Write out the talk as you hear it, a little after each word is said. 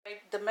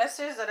The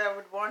message that I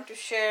would want to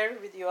share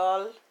with you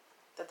all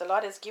that the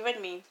Lord has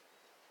given me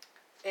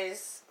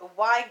is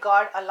why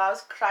God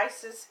allows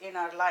crisis in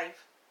our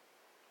life.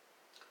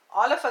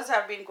 All of us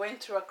have been going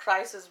through a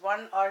crisis,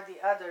 one or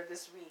the other,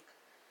 this week.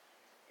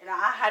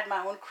 I had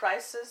my own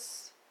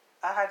crisis.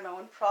 I had my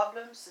own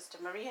problems. Sister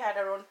Marie had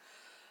her own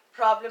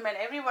problem, and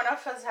every one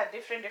of us had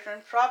different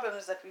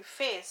problems that we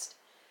faced.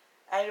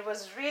 And it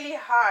was really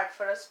hard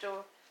for us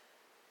to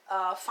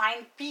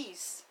find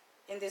peace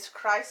in this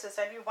crisis,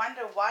 and we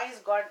wonder why is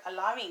God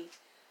allowing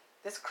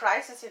this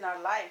crisis in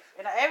our life.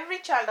 Every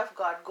child of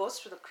God goes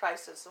through the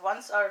crisis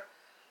once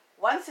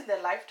in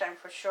their lifetime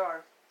for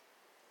sure.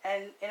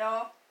 And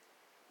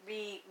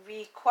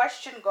we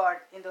question God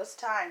in those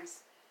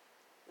times,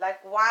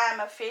 like, why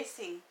am I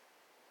facing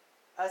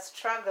a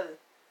struggle?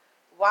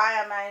 Why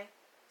am I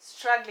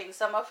struggling?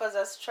 Some of us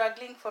are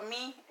struggling. For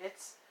me,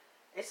 it's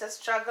a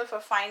struggle for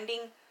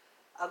finding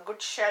a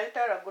good shelter,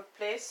 a good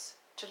place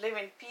to live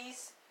in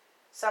peace.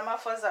 Some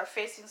of us are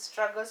facing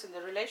struggles in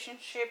the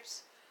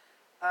relationships.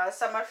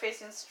 Some are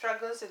facing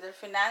struggles in their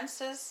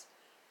finances.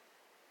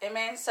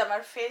 Amen. Some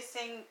are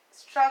facing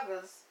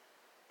struggles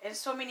in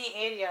so many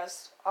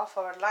areas of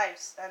our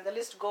lives, and the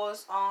list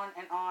goes on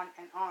and on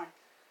and on.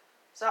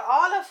 So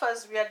all of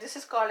us, this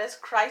is called as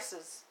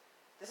crisis.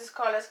 This is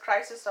called as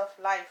crisis of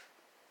life.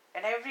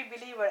 And every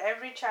believer,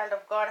 every child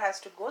of God has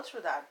to go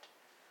through that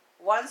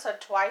once or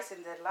twice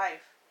in their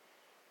life.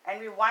 And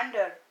we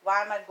wonder,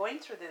 why am I going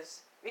through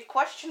this? We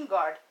question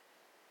God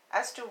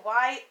as to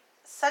why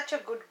such a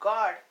good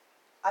God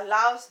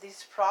allows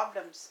these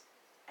problems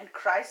and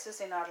crises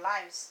in our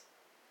lives.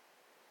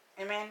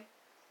 Amen.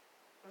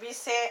 We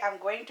say, I'm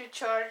going to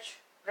church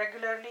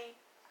regularly,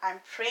 I'm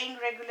praying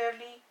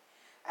regularly,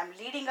 I'm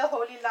leading a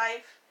holy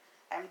life,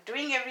 I'm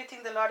doing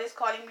everything the Lord is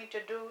calling me to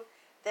do.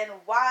 Then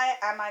why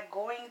am I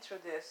going through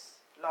this,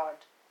 Lord?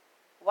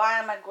 Why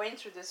am I going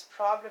through this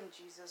problem,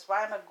 Jesus?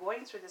 Why am I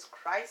going through this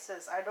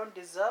crisis? I don't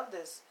deserve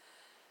this.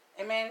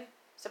 Amen.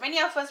 So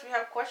many of us, we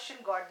have questioned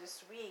God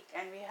this week,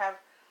 and we have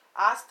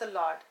asked the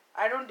Lord,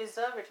 I don't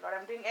deserve it, Lord.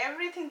 I'm doing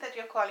everything that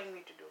you're calling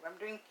me to do.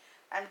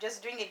 I'm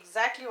just doing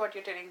exactly what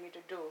you're telling me to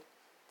do.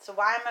 So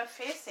why am I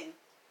facing?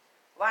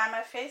 Why am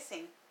I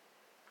facing?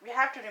 We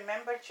have to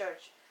remember,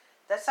 church,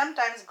 that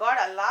sometimes God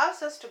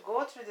allows us to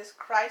go through this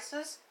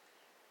crisis.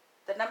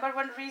 The number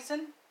one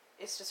reason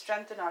is to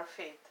strengthen our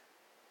faith.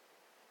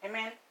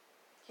 Amen.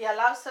 He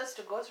allows us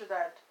to go through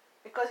that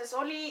because it's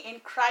only in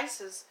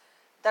crisis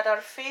that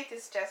our faith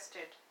is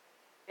tested.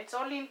 It's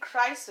only in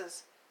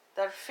crisis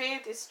that our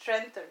faith is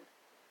strengthened.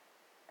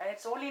 And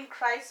it's only in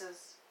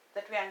crisis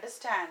that we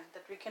understand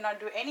that we cannot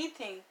do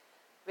anything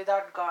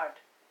without God.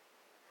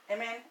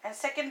 Amen. And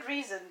second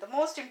reason, the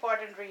most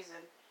important reason,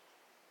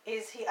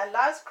 is He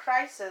allows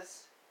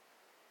crisis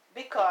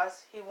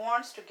because He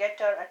wants to get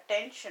our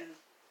attention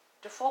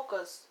to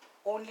focus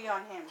only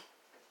on Him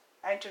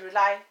and to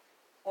rely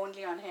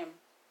only on Him.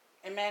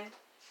 Amen.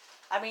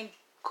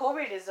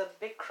 COVID is a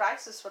big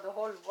crisis for the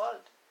whole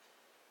world.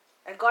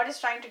 And God is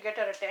trying to get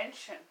our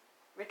attention.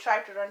 We try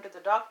to run to the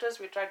doctors,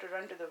 we try to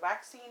run to the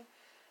vaccine.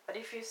 But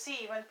if you see,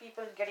 even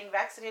people getting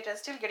vaccinated are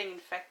still getting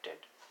infected.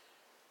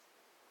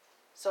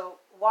 So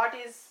what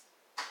is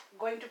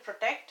going to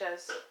protect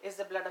us is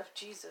the blood of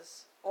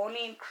Jesus.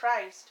 Only in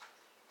Christ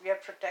we are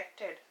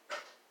protected.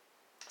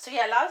 So He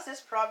allows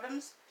these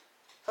problems,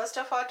 first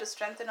of all, to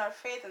strengthen our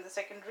faith, and the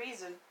second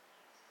reason,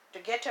 to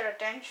get our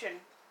attention,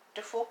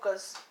 to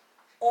focus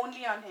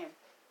only on Him,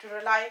 to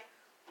rely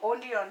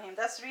only on Him.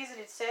 That's the reason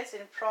it says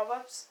in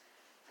Proverbs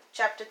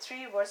chapter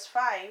 3 verse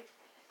 5,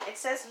 it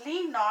says,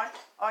 lean not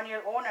on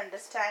your own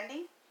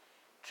understanding,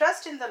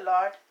 trust in the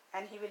Lord,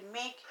 and He will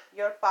make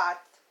your path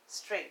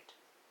straight.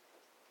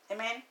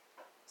 Amen.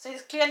 So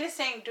He's clearly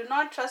saying, do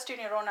not trust in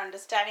your own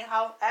understanding,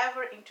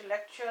 however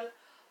intellectual,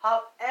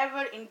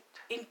 however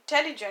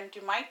intelligent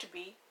you might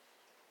be,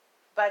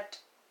 but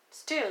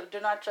still do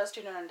not trust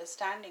in your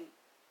understanding.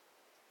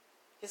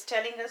 He's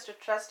telling us to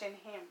trust in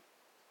Him,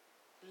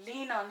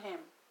 lean on Him,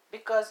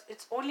 because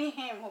it's only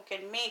Him who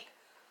can make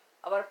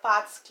our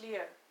paths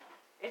clear.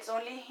 It's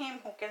only Him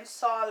who can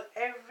solve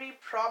every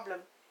problem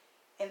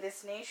in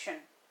this nation,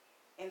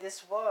 in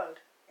this world.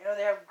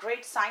 They have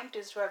great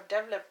scientists who have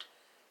developed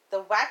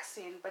the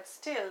vaccine, but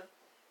still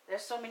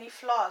there's so many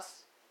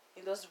flaws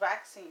in those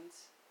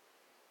vaccines.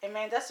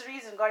 Amen. That's the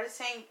reason God is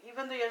saying,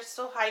 even though you're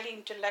so highly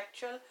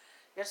intellectual,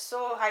 you're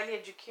so highly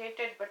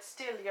educated, but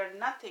still you're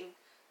nothing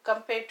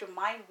compared to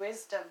my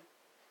wisdom.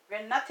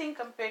 We're nothing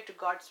compared to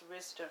God's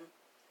wisdom.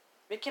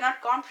 We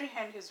cannot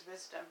comprehend His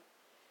wisdom.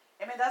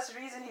 That's the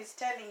reason He's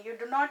telling you,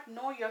 do not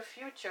know your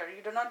future.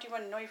 You do not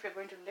even know if you're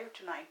going to live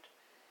tonight.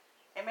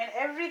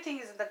 Everything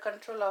is in the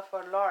control of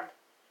our Lord.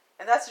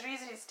 And that's the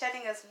reason He's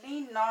telling us,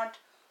 lean not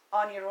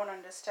on your own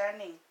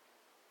understanding.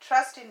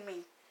 Trust in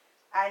me,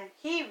 and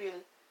He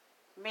will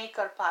make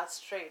our path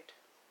straight.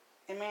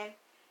 Amen.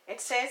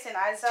 It says in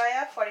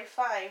Isaiah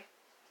 45,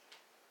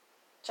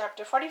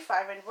 chapter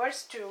 45 and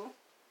verse 2,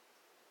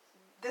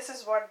 this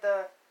is what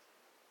the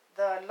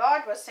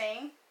Lord was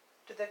saying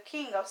to the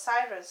king of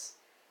Cyrus.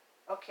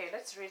 Okay,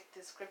 let's read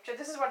this scripture.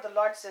 This is what the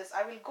Lord says.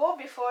 I will go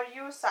before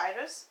you,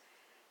 Cyrus,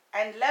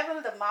 and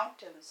level the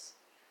mountains.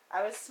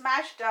 I will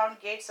smash down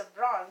gates of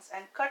bronze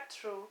and cut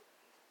through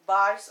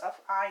bars of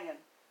iron.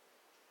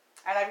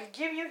 And I will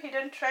give you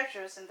hidden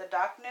treasures in the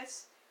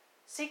darkness,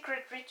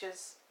 secret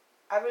riches.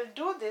 I will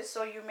do this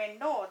so you may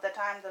know that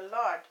I am the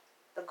Lord,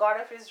 the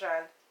God of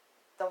Israel,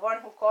 the one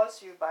who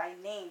calls you by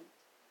name.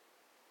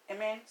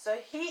 Amen. So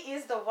he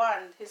is the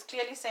one, he's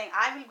clearly saying,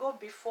 I will go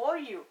before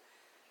you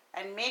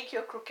and make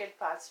your crooked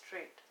path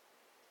straight.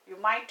 You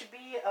might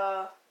be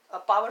a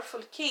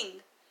powerful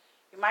king,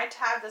 you might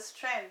have the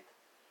strength,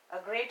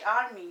 a great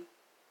army,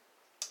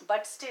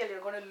 but still you're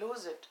going to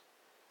lose it.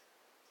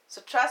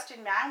 So trust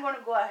in me. I'm going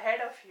to go ahead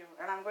of you,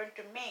 and I'm going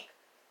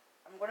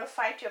to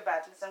fight your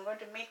battles. I'm going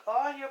to make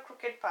all your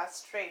crooked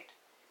paths straight.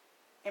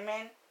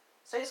 Amen.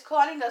 So he's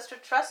calling us to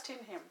trust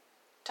in him.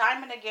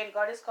 Time and again,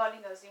 God is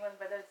calling us, even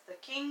whether it's the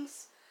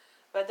kings,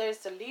 whether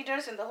it's the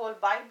leaders in the whole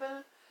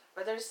Bible,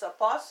 whether it's the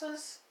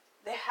apostles,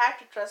 they had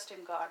to trust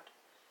in God.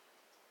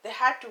 They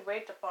had to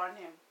wait upon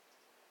him.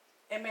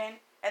 Amen.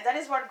 And that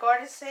is what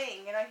God is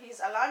saying.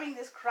 He's allowing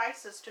this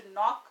crisis to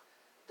knock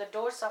the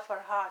doors of our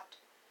heart,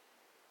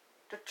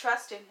 to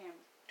trust in him,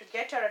 to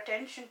get our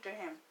attention to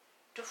him,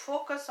 to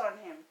focus on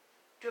him,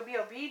 to be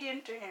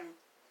obedient to him.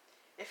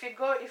 If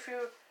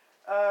you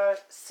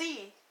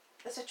see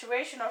the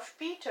situation of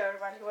Peter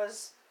when he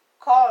was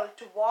called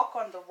to walk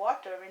on the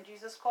water, when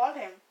Jesus called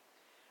him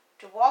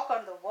to walk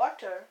on the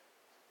water,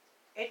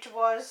 it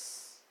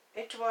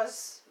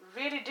was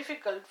really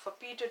difficult for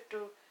Peter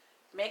to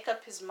make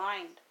up his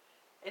mind.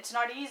 It's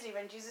not easy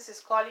when Jesus is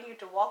calling you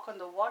to walk on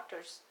the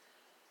waters.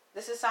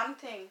 This is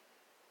something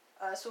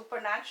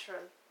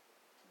supernatural.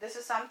 This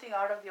is something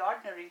out of the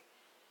ordinary,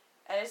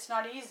 and it's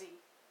not easy.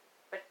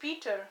 But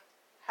Peter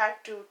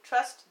had to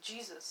trust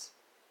Jesus.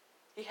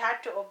 He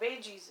had to obey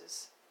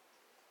Jesus.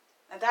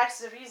 And that's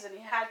the reason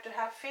he had to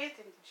have faith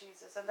in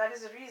Jesus. And that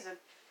is the reason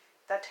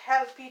that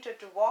helped Peter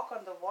to walk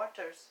on the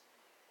waters.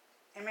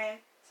 Amen.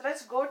 So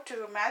let's go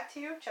to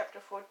Matthew chapter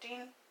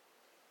 14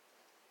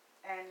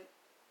 and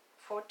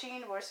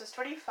 14 verses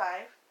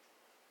 25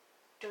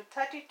 to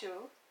 32.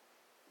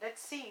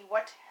 Let's see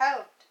what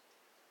helped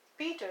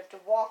Peter to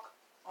walk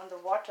on the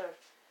water.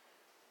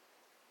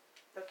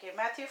 Okay,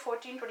 Matthew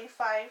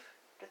 14:25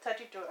 to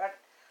 32. At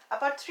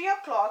about 3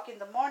 o'clock in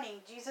the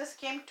morning, Jesus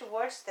came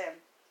towards them,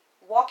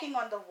 walking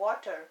on the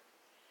water.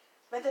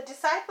 When the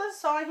disciples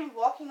saw him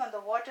walking on the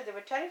water, they were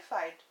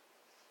terrified.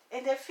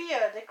 In their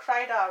fear, they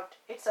cried out,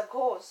 "It's a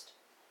ghost."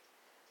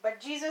 But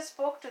Jesus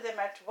spoke to them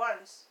at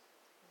once.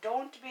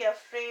 "Don't be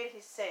afraid,"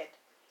 he said.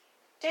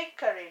 "Take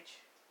courage.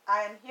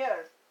 I am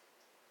here."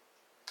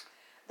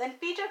 Then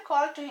Peter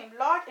called to him,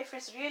 "Lord, if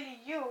it's really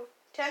you,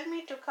 tell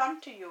me to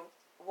come to you,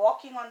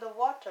 walking on the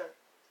water."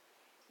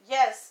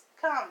 "Yes,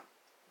 come,"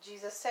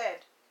 Jesus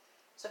said.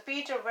 So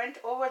Peter went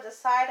over the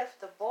side of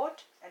the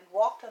boat and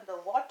walked on the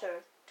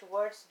water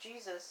towards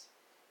Jesus.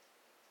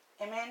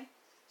 Amen.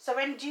 So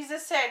when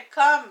Jesus said,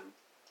 come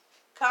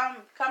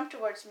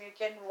towards me, you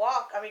can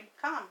walk.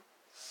 Come.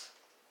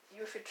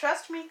 If you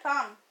trust me,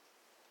 come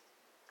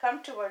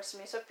towards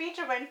me. So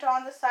Peter went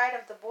on the side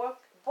of the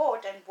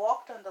boat and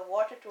walked on the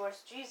water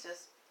towards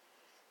Jesus.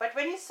 But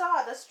when he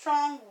saw the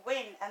strong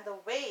wind and the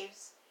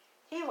waves,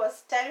 he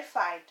was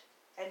terrified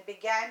and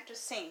began to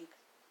sink.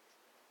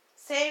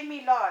 "Save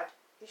me, Lord,"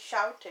 he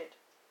shouted.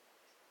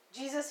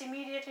 Jesus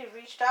immediately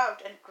reached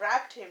out and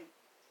grabbed him.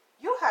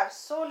 "You have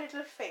so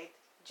little faith,"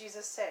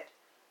 Jesus said.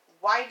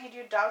 "Why did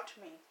you doubt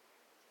me?"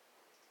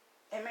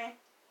 Amen.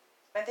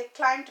 When they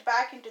climbed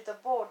back into the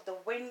boat, the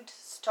wind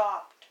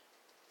stopped.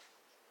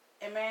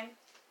 Amen.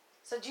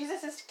 So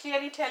Jesus is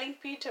clearly telling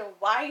Peter,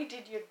 why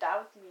did you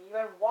doubt me? You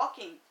were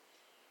walking.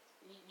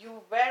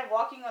 You were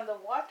walking on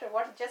the water.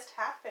 What just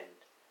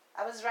happened?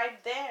 I was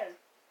right there.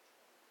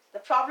 The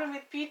problem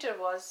with Peter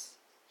was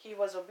he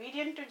was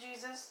obedient to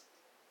Jesus,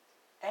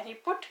 and he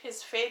put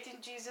his faith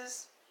in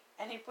Jesus,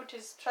 and he put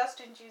his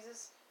trust in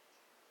Jesus,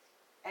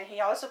 and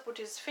he also put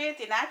his faith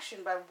in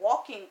action by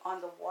walking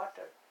on the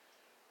water.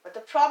 But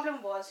the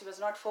problem was he was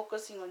not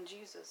focusing on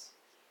Jesus.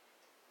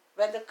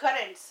 When the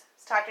currents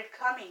started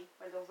coming,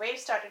 when the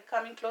waves started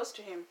coming close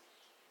to him,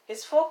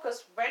 his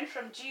focus went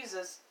from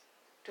Jesus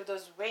to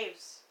those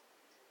waves.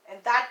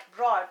 And that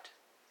brought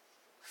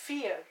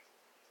fear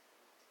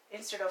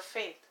instead of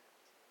faith.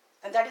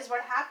 And that is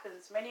what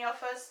happens. Many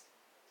of us,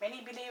 many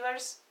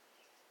believers,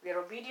 we are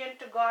obedient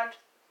to God.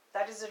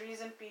 That is the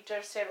reason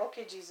Peter said,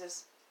 "Okay,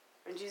 Jesus,"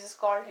 when Jesus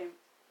called him.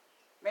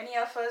 Many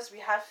of us, we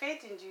have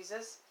faith in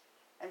Jesus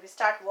and we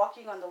start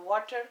walking on the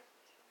water.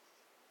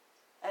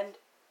 And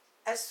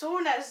as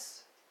soon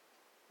as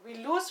we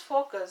lose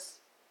focus,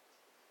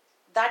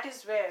 that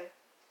is where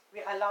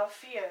we allow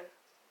fear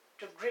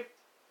to grip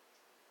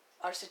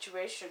our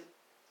situation.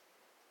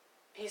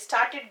 He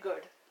started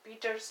good.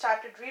 Peter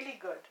started really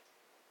good,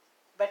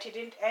 but he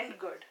didn't end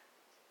good.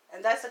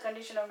 And that's the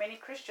condition of many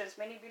Christians,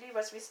 many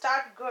believers. We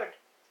start good,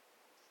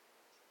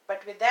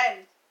 but we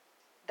then,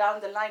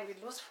 down the line, we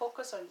lose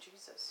focus on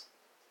Jesus.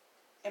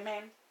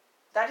 Amen.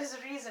 That is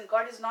the reason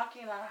God is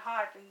knocking on our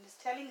heart and He's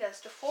telling us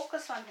to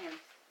focus on Him.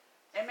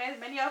 Amen.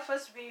 Many of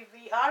us,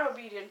 we are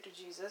obedient to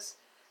Jesus.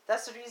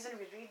 That's the reason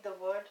we read the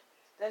Word.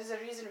 That is the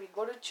reason we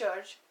go to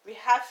church. We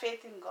have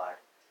faith in God.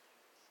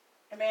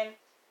 Amen.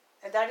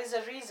 And that is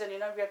the reason,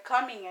 we are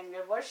coming and we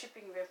are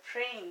worshiping, we are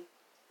praying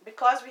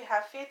because we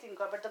have faith in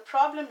God. But the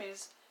problem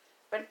is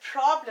when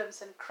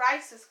problems and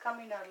crises come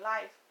in our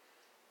life,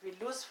 we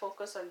lose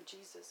focus on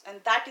Jesus.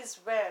 And that is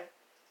where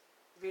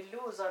we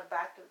lose our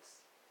battles.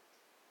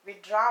 We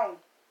drown.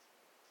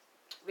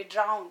 We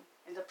drown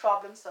in the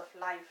problems of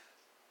life.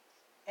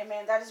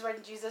 Amen. That is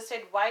when Jesus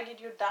said, why did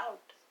you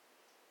doubt?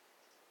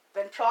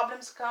 When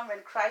problems come,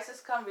 when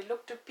crises come, we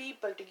look to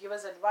people to give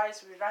us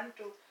advice. We run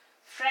to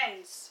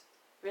friends.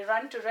 We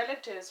run to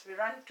relatives. We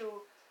run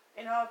to,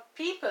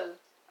 people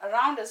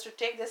around us to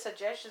take their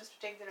suggestions, to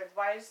take their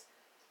advice.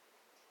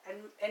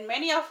 And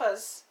many of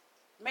us,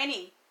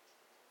 they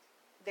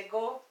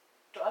go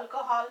to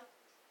alcohol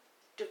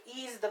to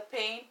ease the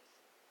pain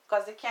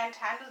because they can't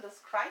handle this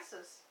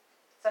crisis.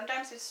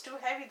 Sometimes it's too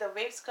heavy. The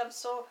waves come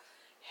so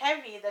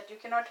heavy that you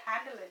cannot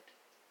handle it.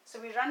 So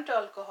we run to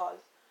alcohol.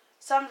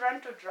 Some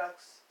run to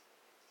drugs.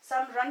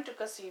 Some run to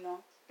casino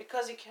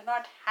because you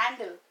cannot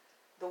handle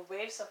the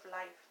waves of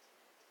life.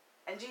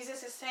 And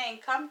Jesus is saying,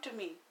 come to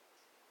me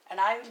and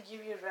I will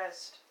give you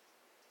rest.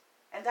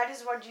 And that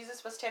is what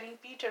Jesus was telling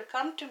Peter,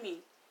 come to me.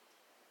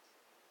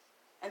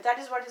 And that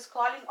is what He's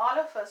calling all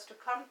of us to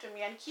come to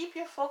me and keep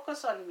your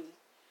focus on me.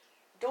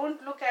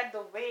 Don't look at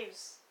the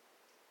waves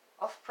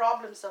of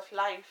problems of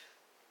life.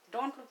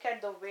 Don't look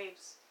at the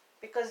waves.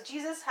 Because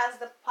Jesus has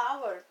the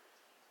power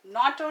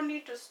not only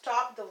to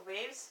stop the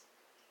waves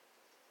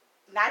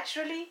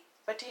naturally,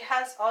 but He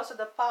has also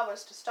the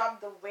powers to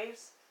stop the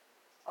waves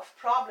of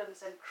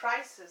problems and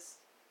crisis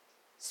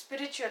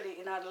spiritually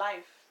in our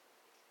life.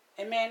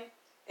 Amen.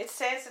 It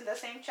says in the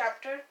same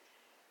chapter,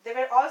 they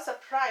were all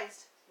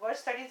surprised.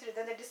 Verse 33,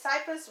 then the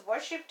disciples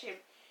worshipped Him.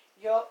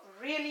 You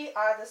really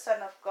are the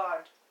Son of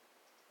God.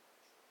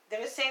 They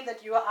were saying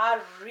that you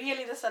are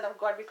really the Son of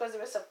God because they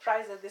were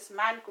surprised that this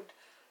man could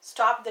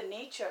stop the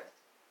nature.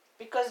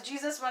 Because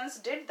Jesus once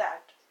did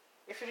that.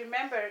 If you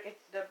remember,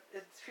 the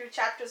few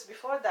chapters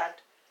before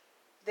that,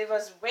 there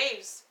was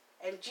waves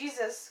and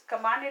Jesus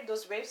commanded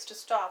those waves to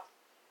stop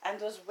and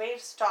those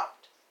waves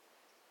stopped.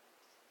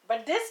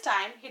 But this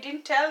time, He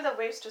didn't tell the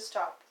waves to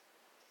stop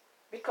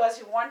because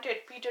He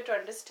wanted Peter to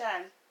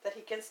understand that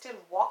he can still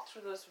walk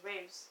through those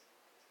waves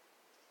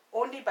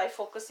only by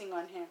focusing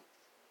on Him.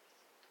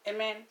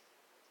 Amen.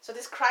 So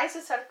these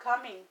crises are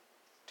coming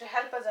to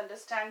help us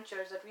understand,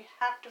 church, that we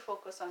have to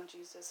focus on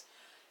Jesus.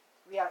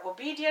 We are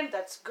obedient,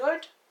 that's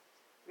good.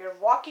 We are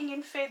walking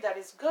in faith, that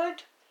is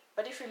good.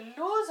 But if we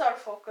lose our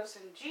focus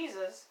in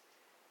Jesus,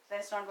 then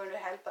it's not going to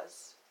help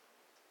us.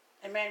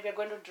 Amen. We are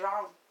going to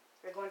drown.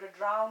 We're going to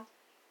drown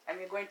and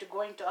we're going to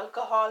go into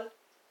alcohol.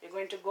 We're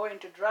going to go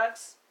into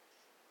drugs.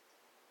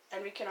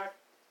 And we cannot,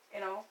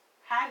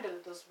 handle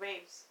those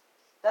waves.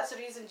 That's the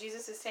reason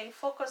Jesus is saying,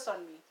 focus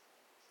on me.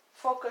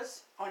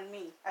 Focus on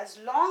me. As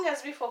long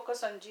as we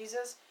focus on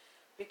Jesus,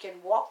 we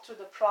can walk through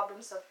the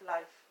problems of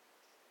life.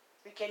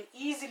 We can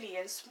easily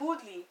and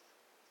smoothly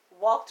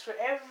walk through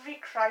every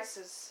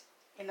crisis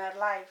in our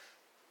life.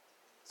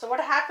 So what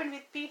happened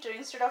with Peter?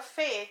 Instead of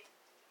faith,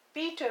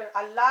 Peter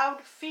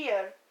allowed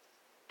fear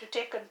to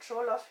take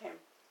control of him.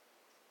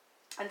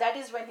 And that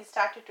is when he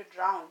started to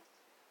drown.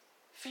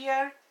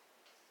 Fear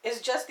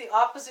is just the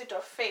opposite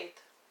of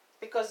faith.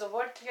 Because the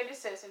word clearly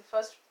says in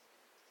First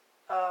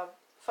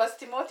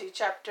Timothy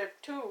chapter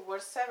 2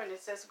 verse 7,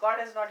 it says, God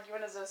has not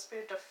given us a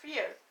spirit of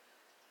fear,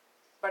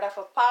 but of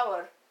a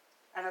power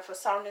and of a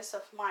soundness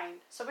of mind.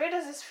 So where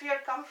does this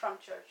fear come from,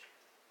 church?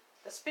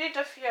 The spirit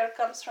of fear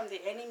comes from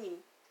the enemy.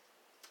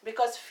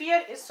 Because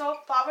fear is so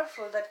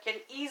powerful that can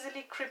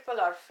easily cripple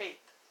our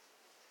faith.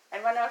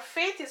 And when our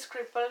faith is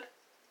crippled,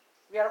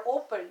 we are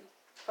open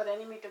for the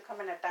enemy to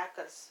come and attack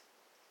us.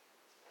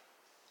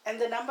 And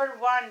the number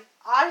one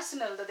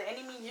arsenal that the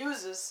enemy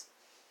uses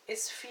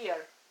is fear.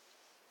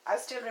 I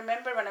still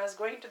remember when I was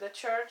going to the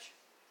church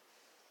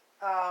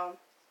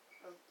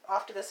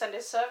after the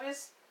Sunday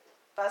service,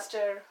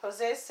 Pastor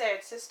Jose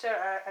said, Sister,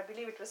 I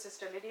believe it was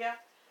Sister Lydia,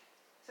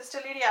 Sister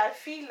Lydia, I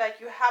feel like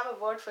you have a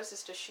word for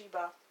Sister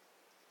Sheba.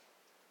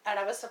 And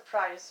I was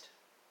surprised.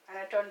 And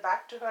I turned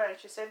back to her and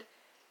she said,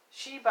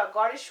 Sheba,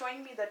 God is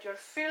showing me that you're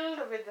filled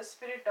with the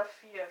spirit of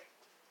fear.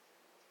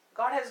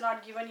 God has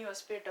not given you a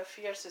spirit of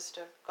fear,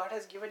 sister. God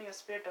has given you a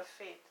spirit of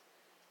faith.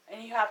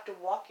 And you have to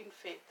walk in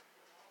faith.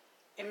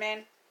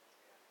 Amen.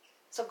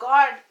 So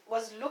God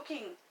was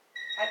looking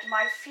at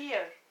my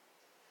fear.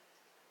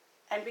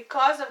 And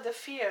because of the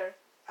fear,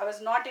 I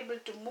was not able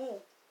to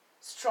move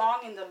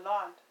strong in the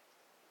Lord.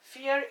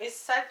 Fear is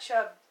such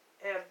a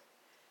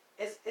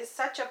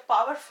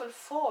powerful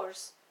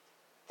force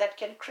that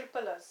can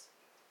cripple us,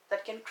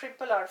 that can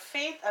cripple our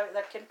faith,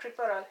 that can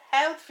cripple our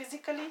health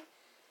physically.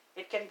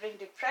 It can bring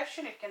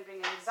depression, it can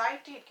bring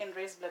anxiety, it can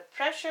raise blood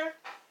pressure.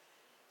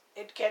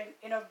 It can,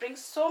 bring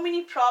so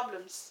many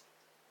problems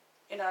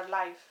in our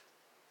life.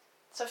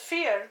 So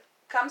fear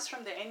comes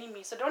from the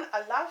enemy. So don't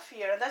allow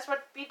fear. And that's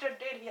what Peter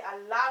did. He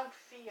allowed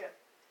fear.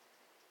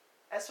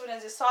 As soon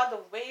as he saw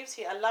the waves,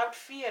 he allowed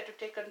fear to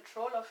take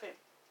control of him.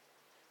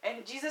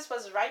 And Jesus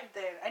was right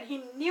there. And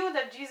he knew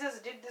that Jesus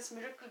did this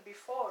miracle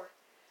before.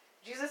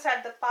 Jesus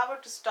had the power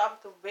to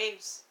stop the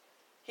waves.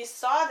 He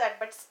saw that,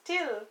 but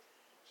still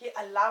he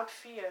allowed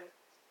fear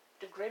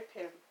to grip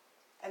him.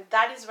 And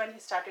that is when he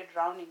started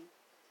drowning.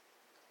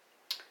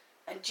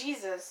 And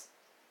Jesus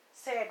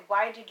said,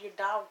 "Why did you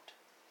doubt?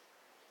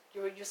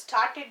 You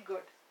started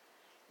good.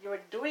 You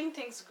were doing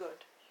things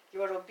good. You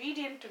were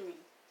obedient to me.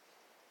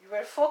 You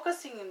were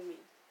focusing on me.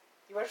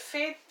 You were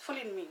faithful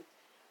in me.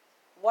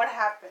 What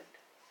happened?"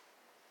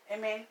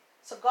 Amen.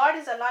 So God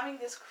is allowing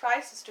this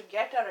crisis to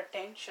get our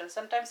attention.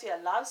 Sometimes He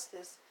allows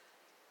this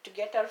to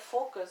get our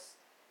focus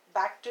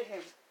back to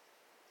Him.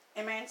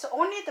 Amen. So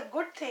only the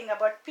good thing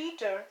about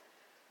Peter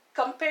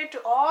compared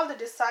to all the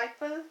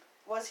disciples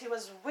was he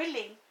was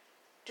willing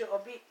to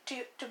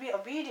be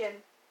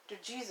obedient to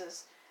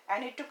Jesus,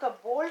 and he took a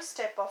bold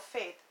step of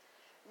faith.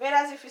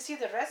 Whereas if you see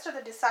the rest of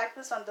the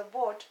disciples on the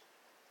boat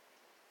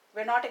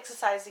were not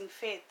exercising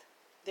faith,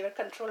 they were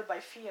controlled by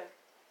fear.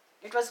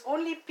 It was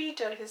only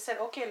Peter who said,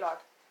 "Okay, Lord,"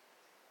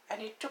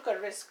 and he took a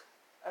risk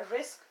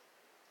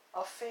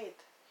of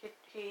faith.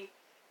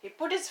 He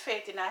put his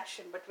faith in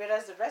action. But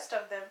whereas the rest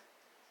of them,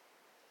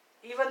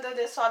 even though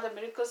they saw the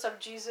miracles of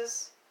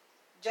Jesus,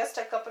 just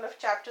a couple of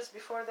chapters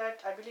before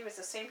that, I believe it's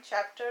the same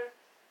chapter,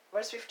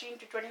 verse 15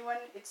 to 21,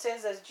 it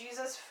says, as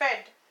Jesus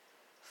fed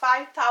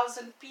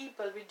 5,000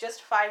 people with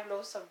just 5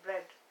 loaves of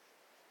bread.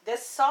 They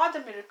saw the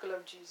miracle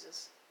of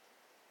Jesus.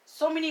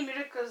 So many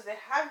miracles they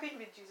have been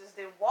with Jesus.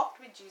 They walked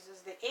with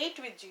Jesus. They ate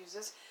with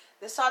Jesus.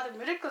 They saw the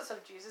miracles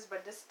of Jesus,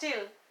 but they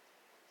still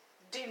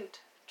didn't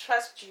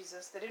trust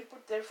Jesus. They didn't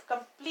put their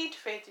complete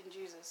faith in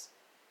Jesus.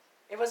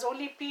 It was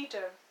only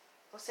Peter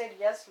who said,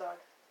 "Yes, Lord,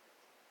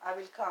 I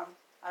will come.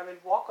 I will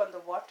walk on the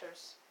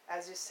waters,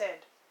 as you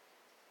said."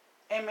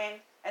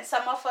 Amen. And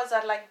some of us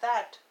are like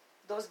that,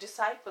 those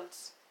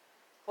disciples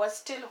who are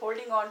still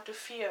holding on to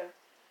fear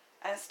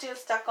and still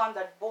stuck on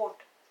that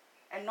boat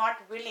and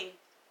not willing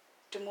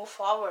to move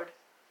forward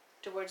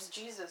towards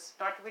Jesus,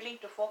 not willing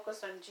to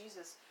focus on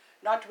Jesus,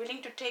 not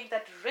willing to take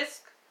that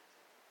risk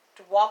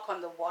to walk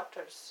on the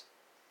waters.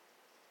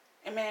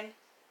 Amen.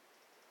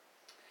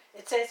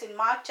 It says in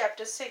Mark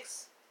chapter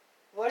 6,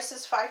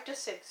 verses 5 to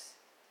 6,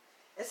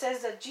 it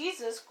says that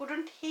Jesus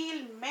couldn't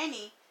heal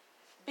many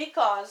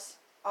because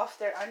of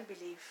their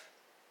unbelief.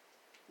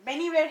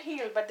 Many were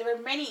healed, but there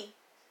were many.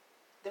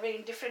 They were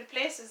in different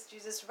places.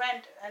 Jesus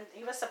went and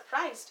he was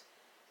surprised.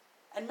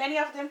 And many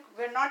of them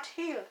were not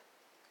healed.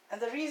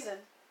 And the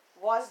reason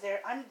was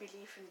their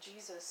unbelief in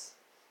Jesus.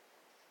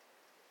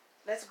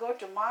 Let's go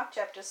to Mark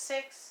chapter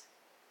 6,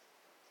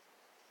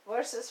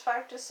 verses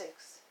 5 to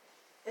 6.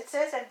 It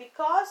says, and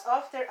because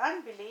of their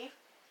unbelief,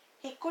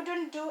 he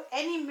couldn't do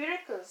any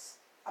miracles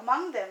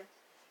among them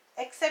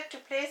except to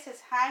place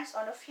his hands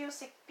on a few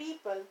sick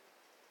people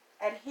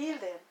and heal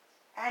them.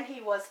 And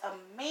he was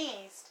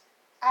amazed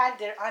at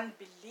their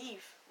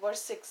unbelief.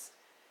 Verse 6.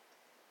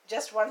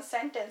 Just one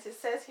sentence. It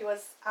says he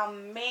was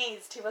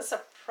amazed. He was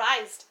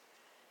surprised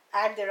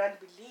at their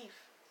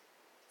unbelief.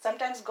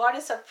 Sometimes God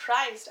is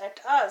surprised at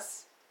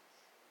us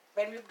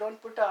when we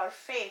don't put our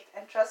faith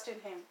and trust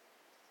in Him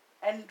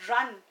and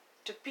run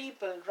to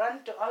people,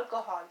 run to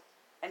alcohol.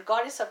 And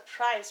God is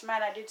surprised,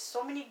 man, I did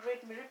so many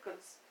great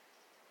miracles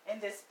in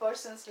this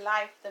person's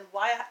life, then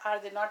why are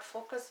they not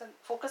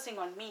focusing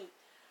on me?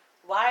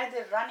 Why are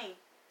they running?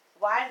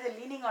 Why are they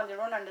leaning on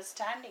their own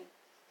understanding?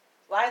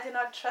 Why are they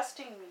not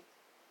trusting me?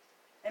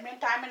 I mean,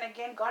 time and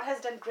again, God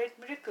has done great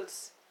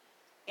miracles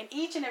in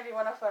each and every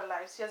one of our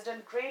lives. He has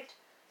done great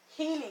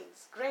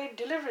healings, great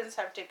deliverance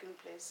have taken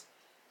place.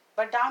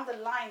 But down the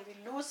line,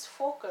 we lose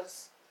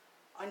focus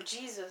on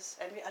Jesus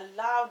and we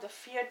allow the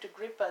fear to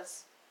grip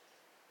us.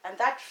 And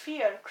that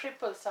fear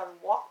cripples our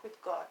walk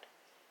with God.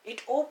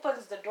 It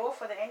opens the door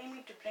for the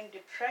enemy to bring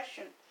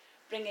depression,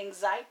 bring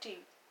anxiety,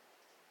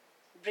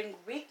 bring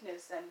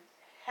weakness and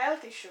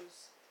health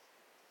issues.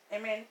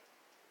 Amen.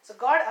 So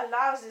God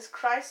allows this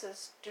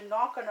crisis to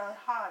knock on our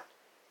heart,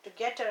 to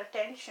get our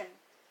attention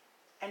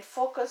and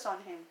focus on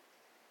Him.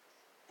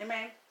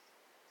 Amen.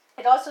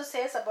 It also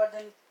says about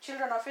the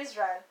children of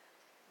Israel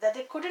that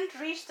they couldn't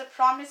reach the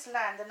promised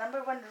land. The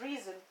number one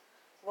reason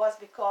was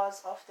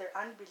because of their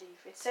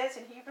unbelief. It says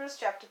in Hebrews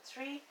chapter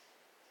 3,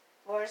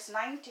 verse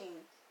 19.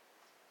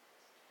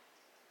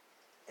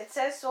 It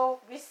says,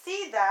 so we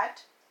see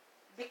that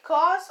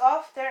because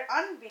of their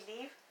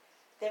unbelief,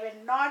 they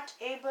were not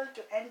able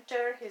to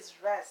enter His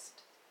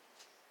rest.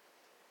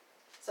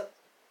 So,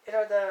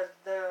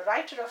 the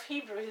writer of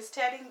Hebrew is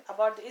telling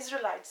about the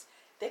Israelites.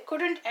 They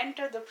couldn't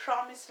enter the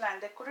promised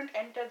land. They couldn't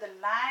enter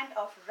the land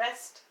of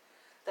rest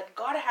that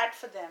God had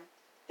for them.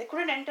 They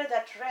couldn't enter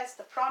that rest,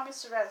 the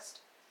promised rest,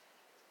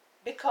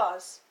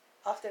 because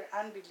of their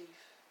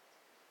unbelief.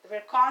 They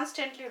were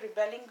constantly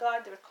rebelling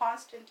God. They were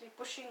constantly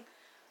pushing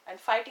and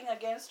fighting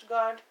against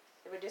God.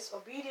 They were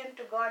disobedient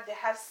to God. They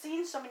have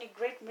seen so many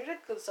great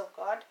miracles of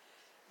God.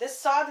 They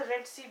saw the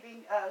Red Sea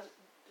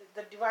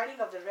the dividing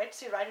of the Red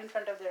Sea right in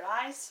front of their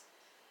eyes.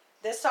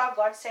 They saw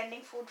God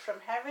sending food from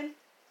heaven.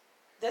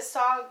 They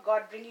saw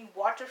God bringing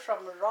water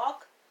from a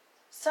rock.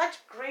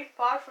 Such great,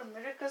 powerful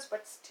miracles,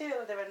 but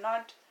still they were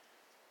not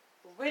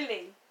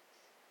willing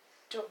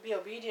to be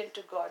obedient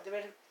to God. They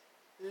were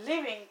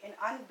living in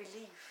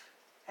unbelief.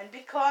 And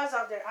because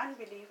of their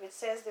unbelief, it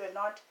says they were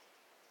not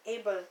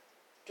able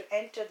to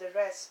enter the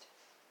rest.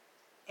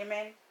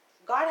 Amen.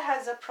 God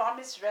has a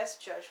promised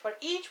rest, church, for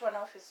each one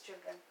of His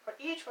children. For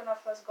each one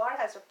of us, God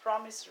has a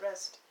promised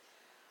rest,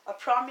 a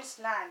promised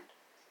land,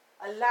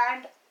 a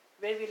land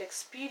where we'll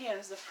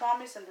experience the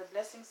promise and the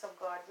blessings of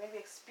God, where we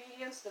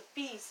experience the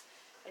peace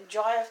and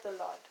joy of the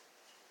Lord.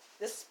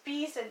 This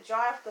peace and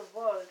joy of the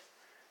world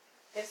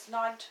is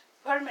not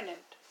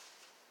permanent,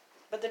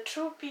 but the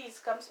true peace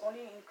comes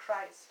only in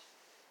Christ.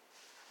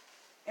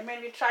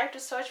 Amen. We try to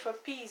search for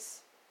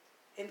peace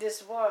in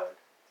this world,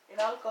 in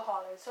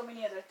alcohol and so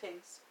many other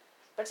things,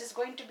 but it's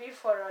going to be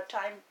for a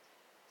time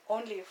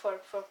only, for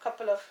a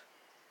couple of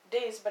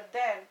days, but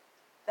then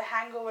the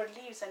hangover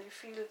leaves and you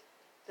feel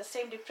the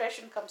same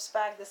depression comes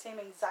back, the same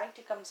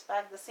anxiety comes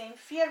back, the same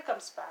fear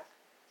comes back.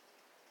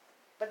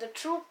 But the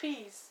true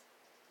peace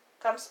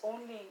comes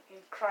only in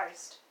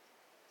Christ.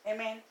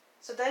 Amen.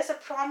 So there is a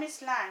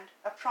promised land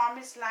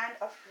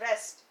of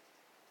rest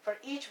for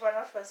each one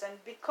of us.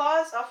 And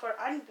because of our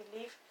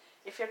unbelief,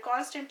 if you're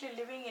constantly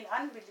living in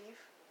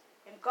unbelief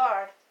in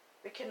God,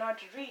 we cannot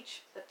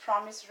reach the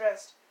promised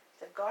rest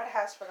that God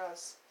has for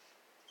us.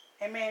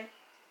 Amen.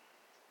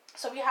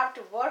 So we have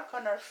to work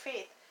on our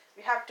faith.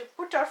 We have to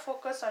put our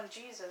focus on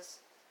Jesus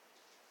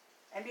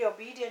and be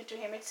obedient to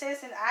Him. It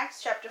says in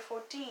Acts chapter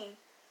 14,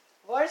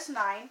 verse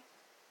 9,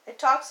 it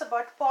talks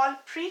about Paul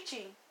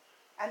preaching,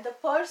 and the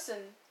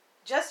person,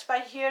 just by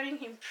hearing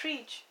him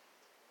preach,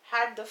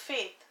 had the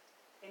faith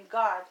in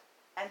God,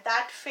 and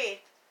that faith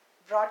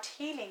brought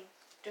healing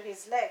to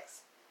his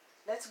legs.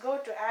 Let's go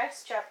to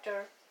Acts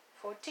chapter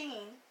 14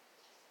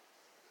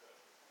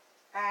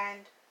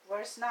 and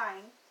verse 9.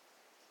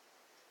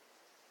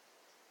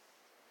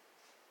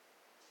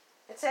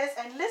 It says,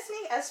 and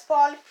listening as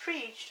Paul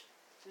preached,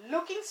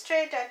 looking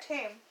straight at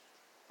him,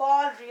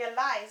 Paul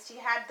realized he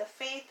had the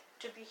faith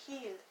to be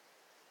healed.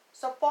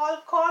 So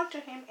Paul called to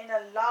him in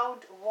a loud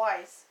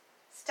voice,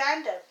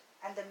 stand up,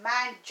 and the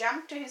man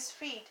jumped to his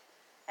feet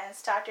and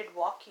started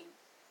walking.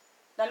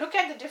 Now look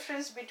at the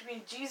difference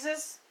between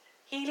Jesus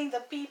healing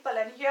the people,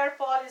 and here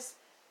Paul is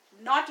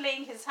not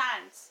laying his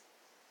hands.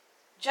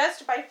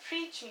 Just by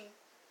preaching,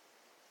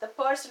 the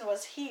person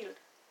was healed.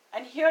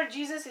 And here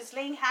Jesus is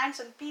laying hands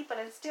on people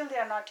and still they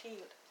are not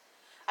healed.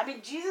 I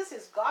mean, Jesus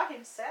is God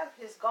Himself.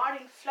 He is God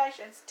in flesh,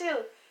 and still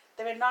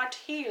they were not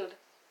healed.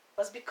 It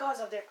was because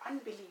of their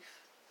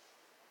unbelief.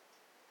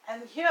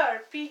 And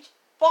here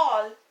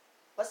Paul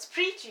was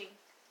preaching,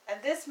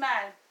 and this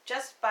man,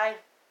 just by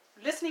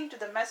listening to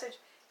the message,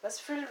 was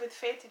filled with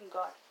faith in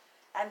God.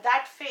 And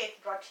that faith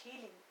brought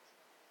healing.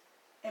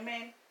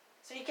 Amen.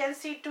 So you can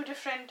see two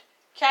different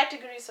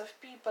categories of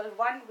people,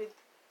 one with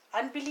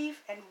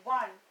unbelief and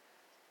one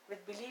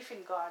with belief in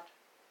God.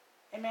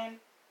 Amen.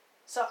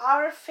 So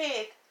our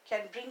faith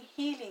can bring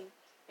healing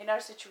in our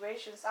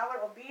situations.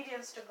 Our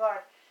obedience to God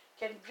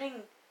can bring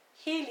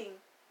healing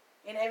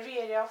in every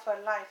area of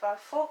our life. Our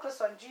focus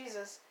on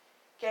Jesus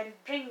can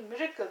bring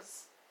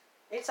miracles.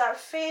 It's our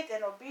faith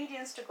and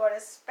obedience to God,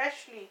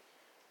 especially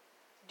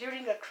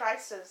during a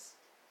crisis,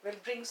 will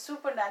bring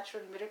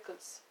supernatural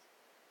miracles.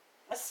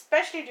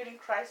 Especially during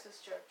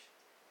crisis, church.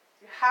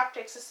 You have to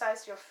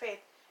exercise your faith.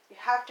 You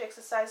have to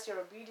exercise your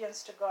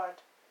obedience to God.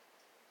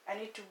 And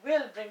it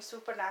will bring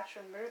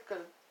supernatural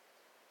miracle.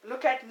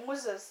 Look at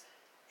Moses.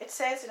 It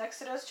says in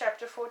Exodus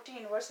chapter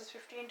 14, verses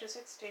 15 to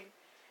 16,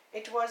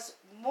 it was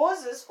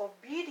Moses'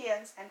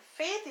 obedience and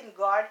faith in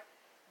God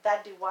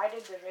that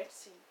divided the Red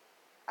Sea.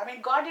 I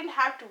mean, God didn't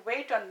have to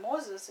wait on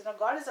Moses.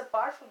 God is a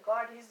powerful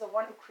God. He's the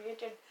one who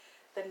created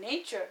the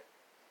nature.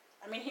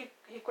 I mean,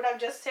 he could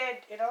have just said,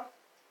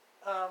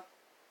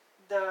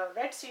 the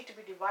Red Sea to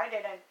be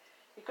divided, and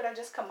He could have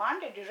just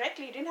commanded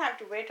directly. He didn't have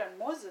to wait on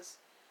Moses.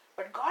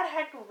 But God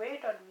had to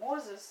wait on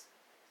Moses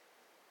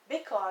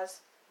because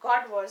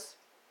God was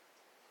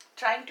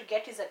trying to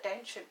get his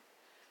attention,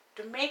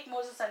 to make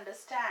Moses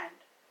understand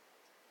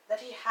that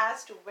he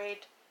has to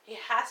wait, he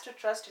has to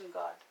trust in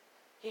God,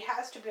 he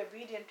has to be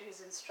obedient to His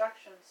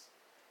instructions.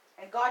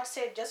 And God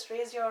said, just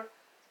raise your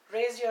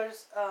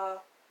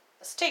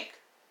stick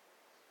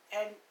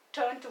and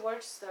turn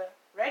towards the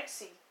Red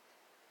Sea,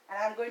 and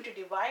I'm going to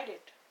divide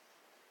it.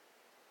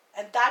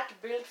 And that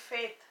built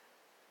faith,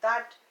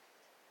 that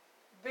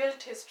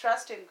built his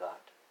trust in God.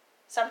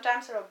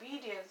 Sometimes our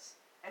obedience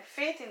and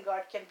faith in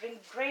God can bring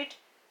great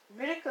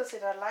miracles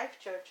in our life,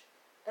 church.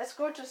 Let's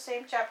go to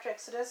same chapter,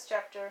 Exodus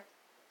chapter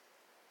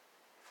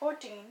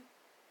 14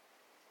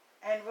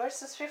 and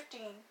verses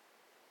 15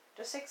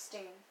 to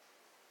 16.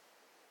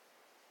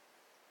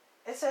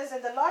 It says,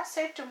 and the Lord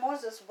said to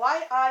Moses,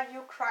 why are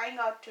you crying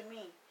out to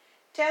me?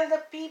 Tell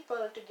the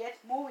people to get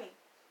moving.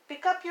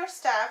 Pick up your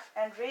staff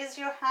and raise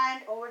your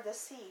hand over the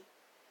sea.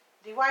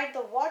 divide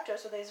the water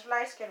so the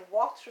Israelites can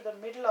walk through the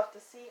middle of the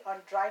sea on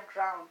dry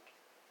ground.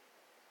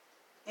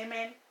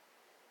 Amen.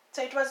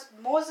 So it was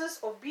Moses'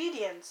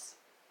 obedience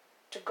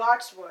to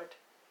God's word.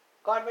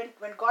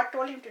 When God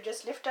told him to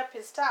just lift up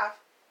his staff,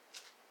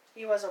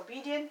 he was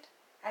obedient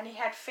and he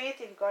had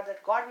faith in God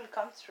that God will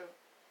come through.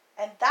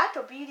 And that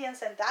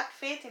obedience and that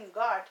faith in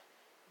God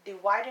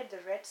divided the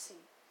Red Sea.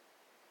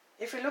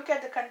 If you look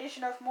at the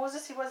condition of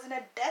Moses, he was in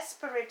a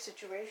desperate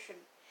situation.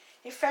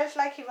 He felt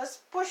like he was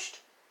pushed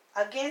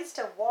against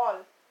a wall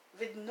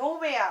with no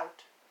way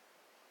out.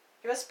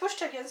 He was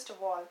pushed against a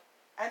wall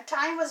and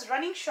time was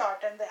running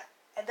short, and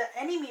the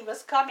enemy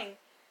was coming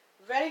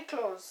very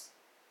close.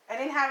 I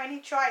didn't have any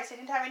choice. He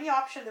didn't have any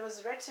option. There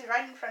was Red Sea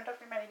right in front of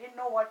him and he didn't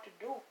know what to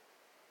do.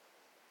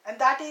 And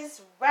that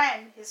is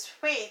when his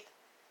faith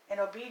and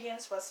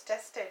obedience was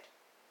tested.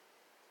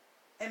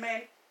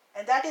 Amen.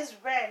 And that is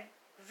when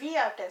we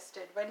are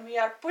tested, when we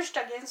are pushed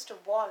against a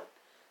wall.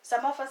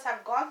 Some of us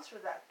have gone through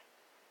that.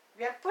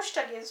 We are pushed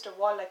against a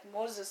wall like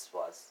Moses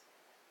was.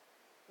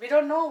 We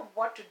don't know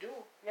what to do.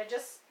 We're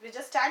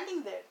just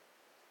standing there.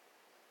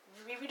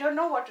 We don't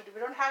know what to do.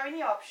 We don't have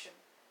any option.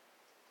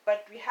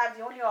 But we have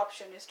the only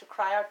option is to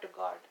cry out to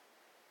God.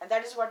 And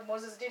that is what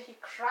Moses did. He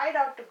cried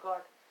out to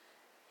God.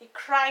 He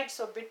cried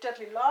so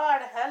bitterly,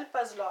 Lord, help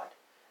us, Lord.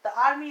 The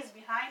army is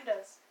behind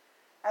us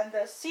and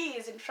the sea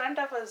is in front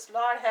of us.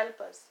 Lord,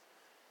 help us.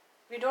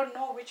 We don't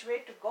know which way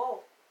to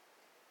go.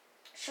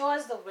 Show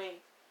us the way.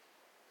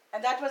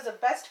 And that was the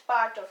best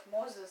part of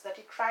Moses, that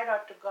he cried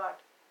out to God.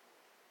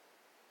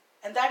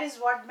 And that is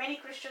what many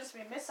Christians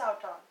may miss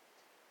out on.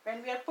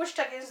 When we are pushed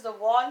against the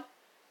wall,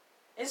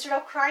 instead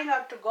of crying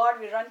out to God,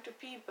 we run to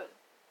people.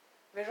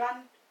 We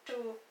run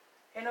to,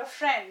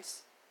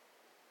 friends.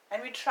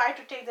 And we try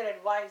to take their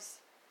advice.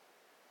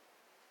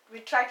 We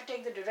try to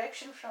take the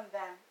direction from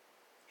them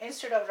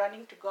instead of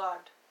running to God.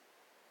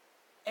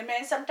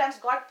 Amen. Sometimes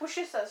God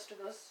pushes us to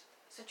those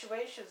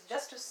situations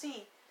just to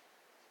see,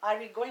 are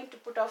we going to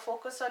put our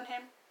focus on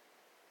Him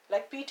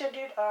like Peter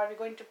did, or are we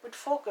going to put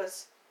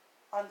focus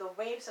on the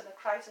waves and the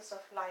crisis of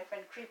life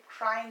and keep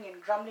crying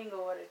and grumbling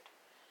over it?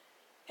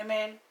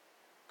 Amen.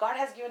 God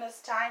has given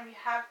us time. We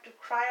have to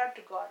cry out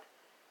to God.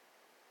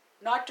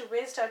 Not to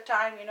waste our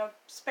time,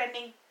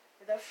 spending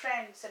with our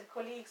friends and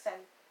colleagues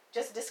and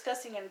just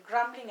discussing and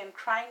grumbling and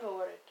crying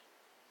over it.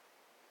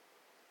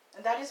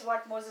 And that is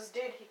what Moses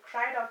did. He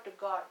cried out to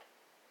God.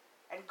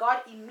 And God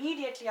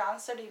immediately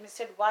answered him. He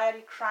said, why are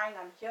you crying?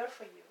 I'm here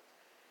for you.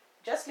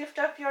 Just lift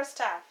up your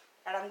staff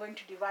and I'm going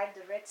to divide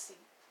the Red Sea.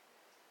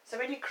 So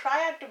when you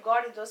cry out to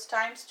God in those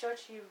times,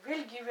 church, He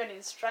will give you an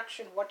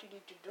instruction what you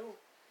need to do.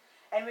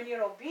 And when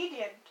you're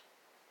obedient,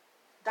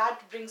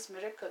 that brings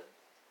miracle.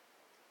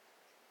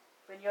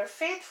 When you're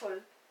faithful,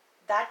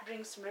 that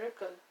brings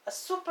miracle. A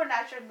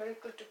supernatural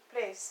miracle took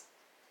place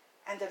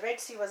and the Red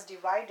Sea was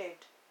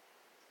divided.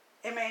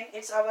 Amen.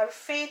 It's our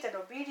faith and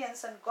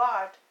obedience on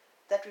God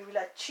that we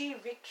will achieve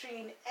victory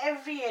in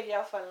every area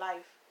of our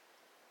life.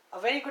 A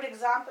very good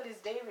example is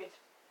David.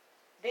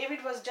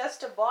 David was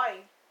just a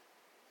boy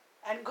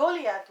and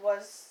Goliath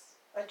was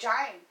a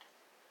giant.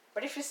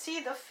 But if you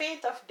see the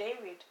faith of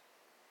David,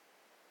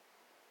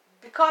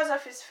 because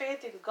of his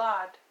faith in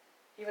God,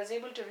 he was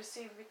able to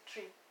receive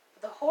victory for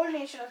the whole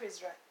nation of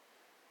Israel.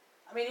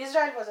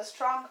 Israel was a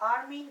strong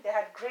army. They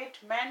had great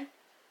men,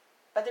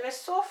 but they were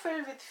so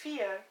filled with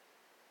fear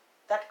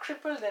that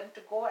crippled them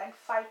to go and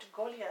fight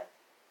Goliath.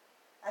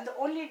 And the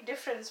only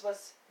difference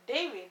was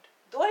David,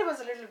 though he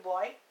was a little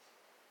boy,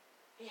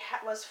 he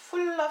was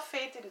full of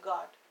faith in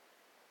God.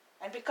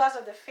 And because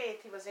of the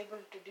faith, he was able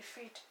to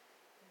defeat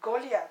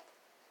Goliath.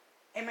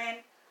 Amen.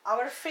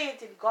 Our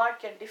faith in God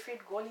can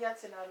defeat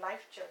Goliaths in our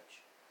life,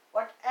 church.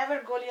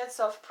 Whatever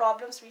Goliaths of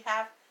problems we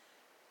have,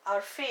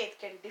 our faith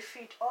can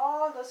defeat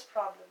all those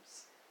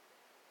problems.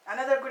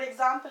 Another good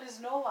example is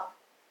Noah.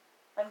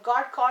 When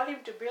God called him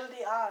to build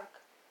the ark,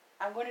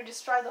 I'm going to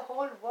destroy the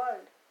whole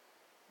world.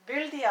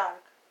 Build the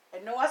ark.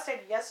 And Noah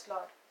said, yes,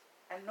 Lord.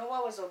 And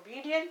Noah was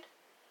obedient.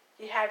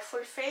 He had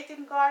full faith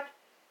in God.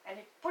 And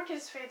he put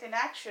his faith in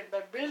action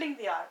by building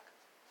the ark.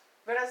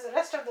 Whereas the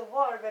rest of the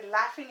world were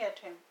laughing at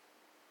him.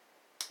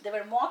 They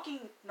were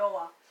mocking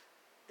Noah.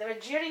 They were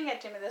jeering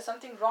at him. And there's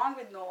something wrong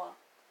with Noah.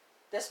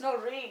 There's no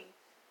rain.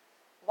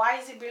 Why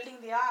is he building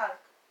the ark?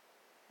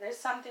 There's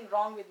something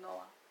wrong with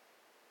Noah.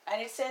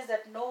 And it says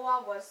that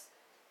Noah was,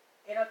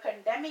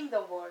 condemning the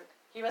world.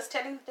 He was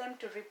telling them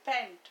to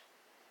repent.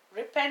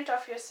 Repent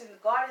of your sin.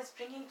 God is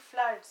bringing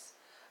floods.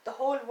 The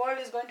whole world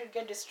is going to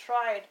get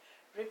destroyed.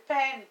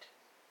 Repent.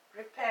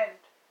 Repent.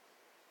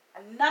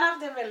 And none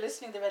of them were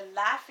listening. They were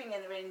laughing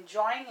and they were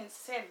enjoying in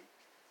sin.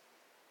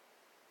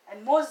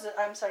 And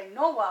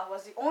Noah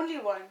was the only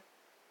one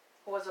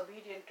who was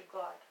obedient to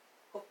God,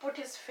 who put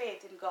his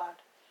faith in God.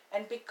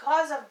 And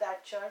because of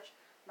that, church,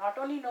 not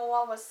only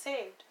Noah was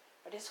saved,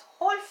 but his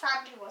whole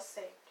family was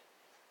saved.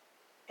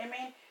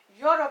 Amen.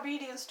 Your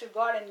obedience to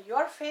God and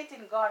your faith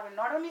in God will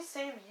not only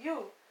save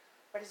you,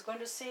 but it's going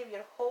to save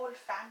your whole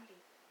family.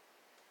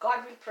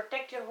 God will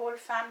protect your whole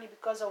family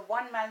because of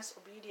one man's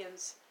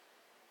obedience.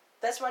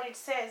 That's what it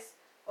says.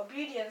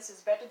 Obedience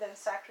is better than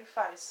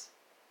sacrifice.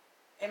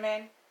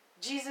 Amen.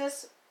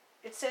 Jesus,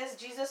 it says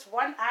Jesus,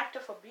 one act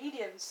of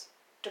obedience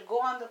to go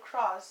on the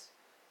cross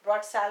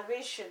brought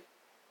salvation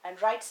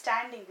and right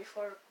standing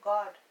before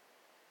God.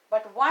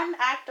 But one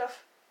act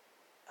of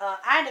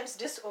Adam's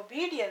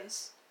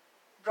disobedience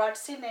brought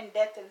sin and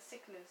death and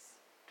sickness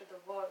to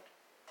the world.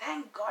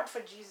 Thank God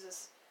for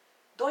Jesus.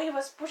 Though he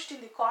was pushed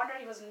in the corner,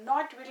 he was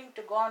not willing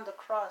to go on the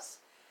cross.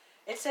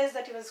 It says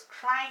that he was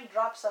crying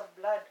drops of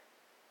blood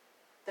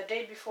the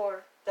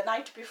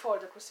night before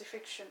the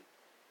crucifixion.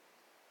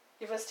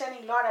 He was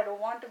telling, Lord, I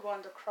don't want to go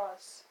on the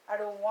cross. I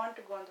don't want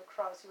to go on the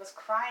cross. He was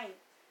crying.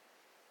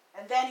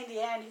 And then in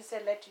the end, he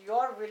said, let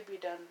your will be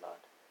done,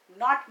 Lord.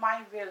 Not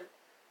my will,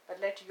 but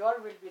let your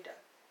will be done.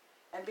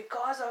 And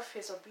because of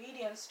his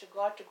obedience to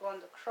God to go on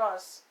the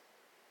cross,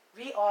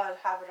 we all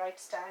have a right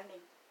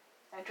standing.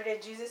 And today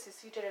Jesus is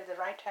seated at the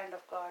right hand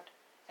of God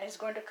and is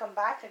going to come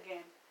back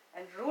again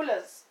and rule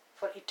us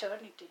for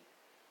eternity.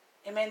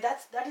 Amen.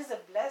 That is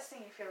a blessing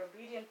if you're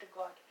obedient to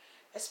God,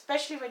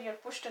 especially when you're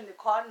pushed in the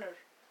corner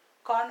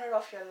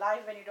of your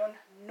life, when you don't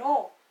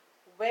know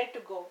where to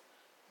go,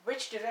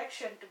 which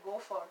direction to go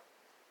for.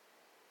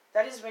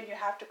 That is when you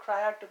have to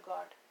cry out to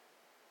God.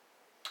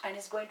 And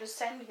he's going to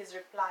send his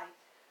reply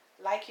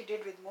like he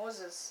did with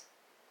Moses.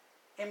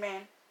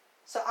 Amen.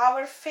 So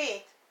our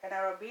faith and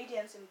our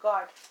obedience in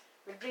God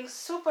will bring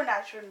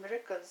supernatural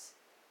miracles.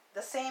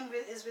 The same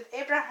is with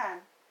Abraham.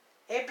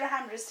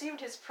 Abraham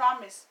received his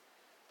promise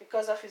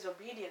because of his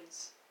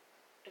obedience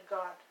to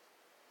God.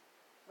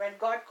 When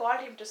God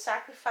called him to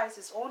sacrifice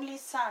his only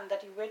son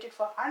that he waited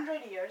for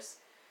 100 years,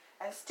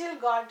 and still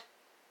God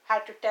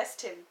had to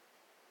test him,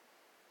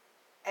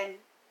 and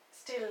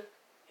still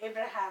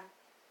Abraham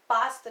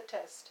passed the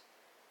test.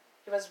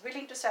 He was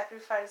willing to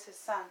sacrifice his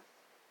son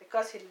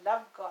because he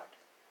loved God.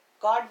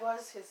 God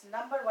was his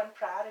number one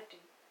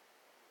priority.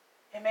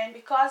 Amen.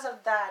 Because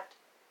of that,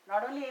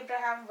 not only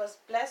Abraham was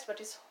blessed, but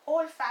his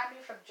whole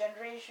family from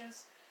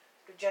generations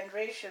to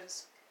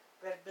generations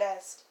were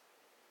blessed.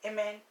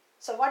 Amen.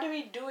 So what do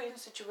we do in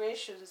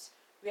situations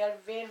where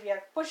we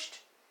are pushed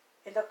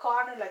in the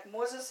corner like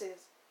Moses is?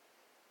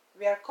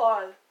 We are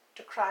called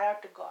to cry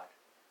out to God.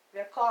 We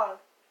are called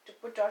to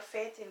put our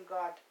faith in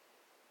God.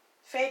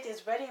 Faith is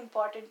very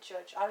important,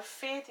 church. Our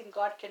faith in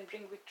God can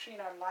bring victory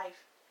in our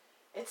life.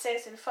 It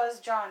says in 1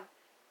 John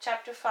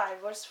chapter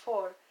 5 verse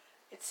 4,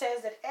 it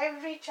says that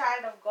every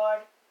child of God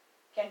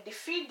can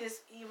defeat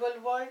this evil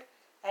world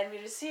and we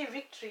receive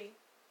victory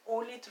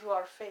only through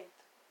our faith.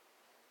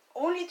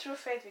 Only through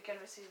faith we can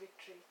receive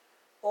victory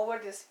over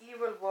this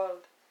evil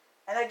world.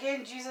 And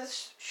again,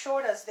 Jesus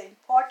showed us the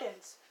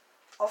importance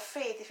of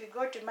faith. If you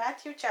go to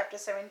Matthew chapter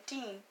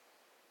 17,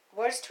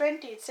 verse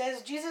 20, it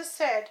says, Jesus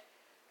said,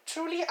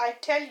 truly I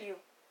tell you,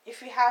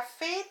 if you have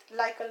faith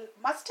like a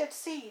mustard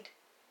seed,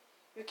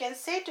 you can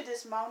say to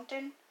this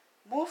mountain,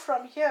 move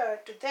from here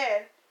to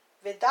there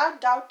without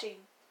doubting,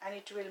 and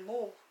it will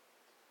move.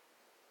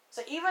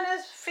 So even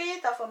as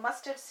faith of a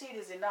mustard seed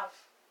is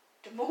enough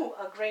to move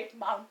a great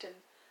mountain.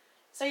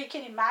 So you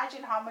can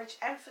imagine how much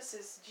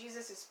emphasis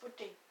Jesus is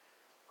putting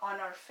on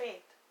our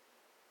faith.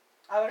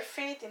 Our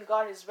faith in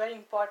God is very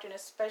important,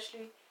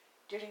 especially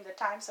during the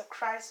times of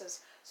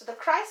crisis. So the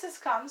crisis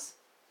comes,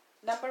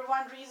 number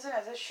one reason,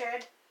 as I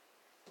shared,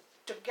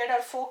 to get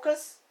our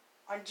focus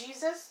on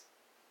Jesus.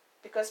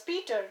 Because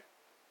Peter,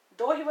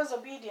 though he was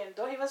obedient,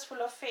 though he was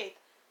full of faith,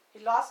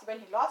 when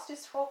he lost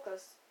his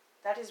focus,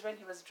 that is when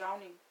he was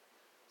drowning.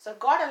 So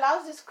God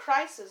allows this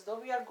crisis, though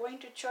we are going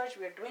to church,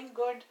 we are doing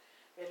good,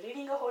 we are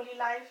leading a holy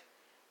life,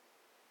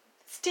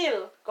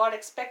 still God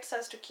expects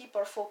us to keep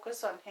our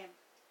focus on him.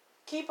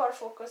 Keep our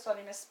focus on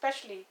him,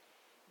 especially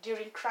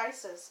during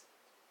crisis.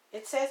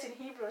 It says in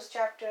Hebrews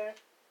chapter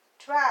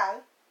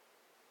 12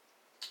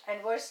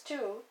 and verse 2,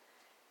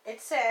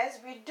 it says,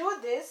 we do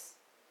this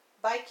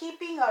by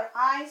keeping our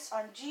eyes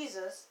on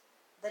Jesus,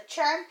 the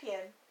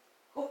champion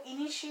who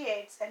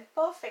initiates and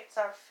perfects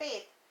our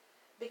faith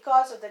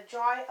because of the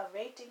joy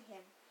awaiting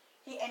him.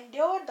 He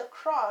endured the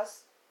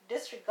cross,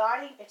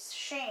 disregarding its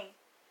shame.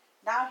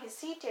 Now he is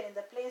seated in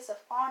the place of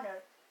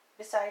honor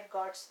beside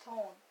God's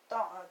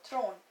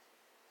throne.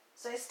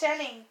 So he's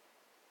telling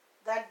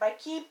that by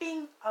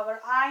keeping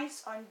our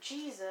eyes on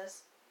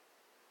Jesus,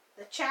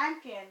 the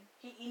champion,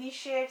 he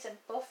initiates and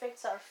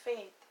perfects our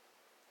faith.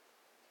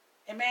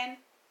 Amen.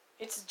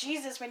 It's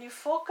Jesus. When you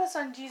focus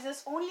on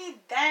Jesus, only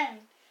then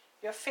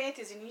your faith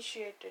is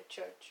initiated,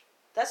 church.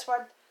 That's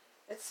what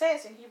it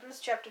says in Hebrews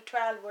chapter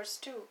 12, verse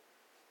 2.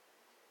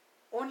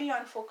 Only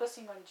on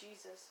focusing on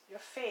Jesus, your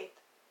faith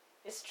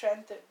is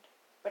strengthened.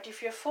 But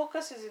if your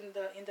focus is in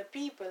the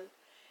people,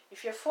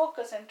 if your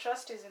focus and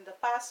trust is in the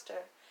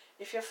pastor,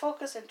 if your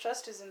focus and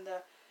trust is in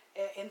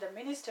the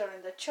minister,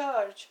 in the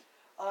church,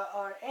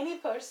 or any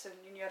person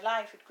in your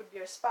life, it could be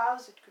your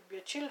spouse, it could be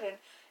your children,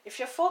 if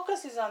your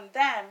focus is on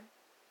them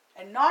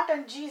and not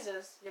on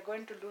Jesus, you're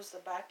going to lose the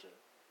battle.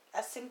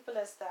 As simple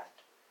as that.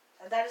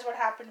 And that is what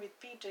happened with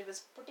Peter. He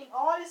was putting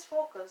all his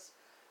focus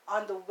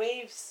on the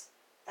waves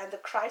and the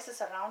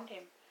crisis around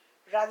him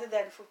rather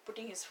than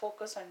putting his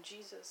focus on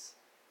Jesus.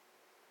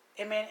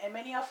 Amen. And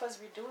many of us,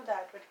 we do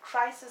that. When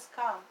crisis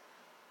come,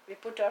 we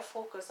put our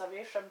focus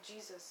away from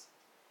Jesus.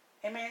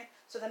 Amen.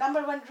 So the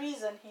number one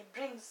reason he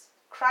brings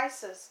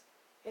crisis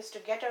is to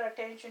get our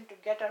attention, to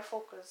get our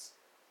focus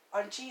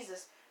on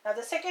Jesus. Now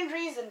the second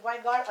reason why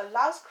God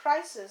allows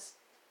crisis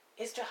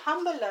is to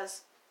humble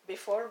us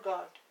before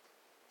God.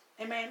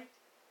 Amen.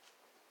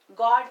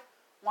 God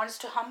wants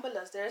to humble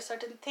us. There are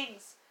certain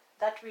things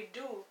that we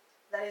do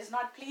that is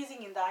not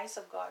pleasing in the eyes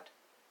of God.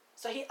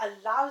 So he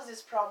allows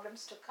these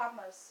problems to come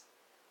us,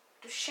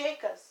 to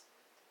shake us,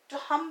 to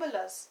humble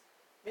us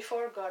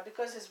before God,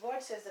 because his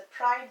word says that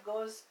pride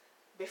goes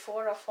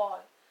before a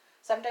fall.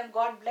 Sometimes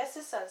God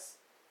blesses us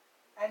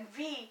and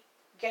we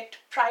get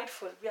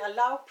prideful. We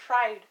allow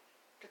pride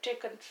to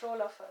take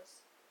control of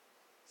us.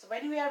 So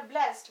when we are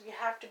blessed, we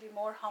have to be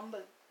more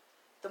humble.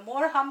 The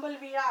more humble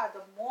we are,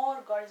 the more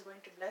God is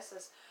going to bless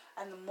us,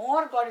 and the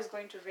more God is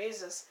going to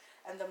raise us,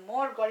 and the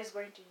more God is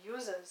going to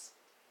use us.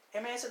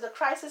 Amen. So the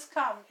crisis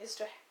come is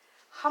to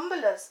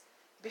humble us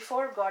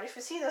before God. If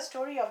you see the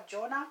story of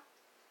Jonah,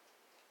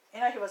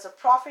 he was a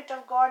prophet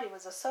of God, he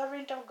was a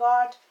servant of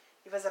God,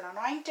 he was an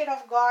anointed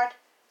of God,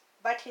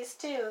 but he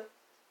still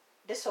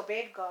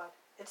disobeyed God.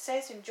 It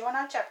says in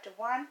Jonah chapter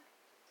 1,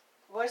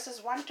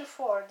 verses 1 to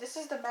 4, this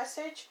is the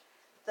message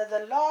that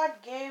the Lord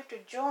gave to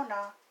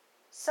Jonah,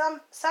 son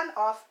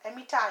of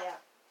Amittai.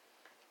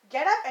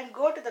 Get up and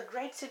go to the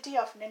great city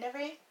of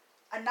Nineveh,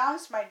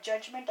 announce my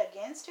judgment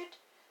against it,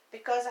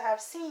 because I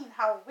have seen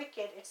how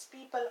wicked its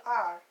people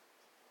are.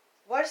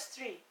 Verse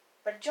 3,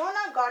 but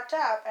Jonah got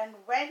up and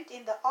went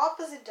in the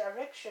opposite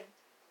direction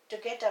to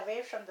get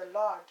away from the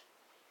Lord.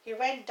 He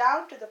went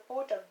down to the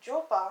port of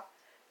Joppa,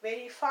 where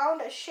he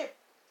found a ship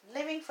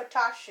leaving for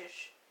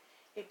Tarshish.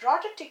 He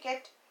bought a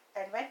ticket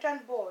and went on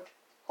board,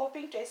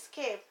 hoping to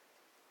escape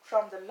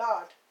from the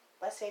Lord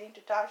by sailing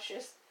to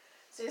Tarshish.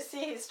 So you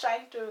see, he's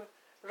trying to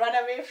run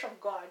away from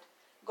God.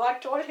 God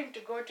told him to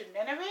go to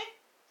Nineveh,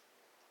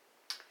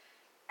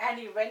 and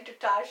he went to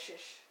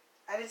Tarshish.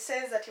 And it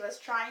says that he was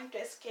trying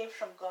to escape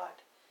from God.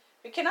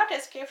 We cannot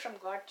escape from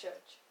God,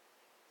 church.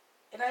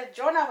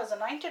 Jonah was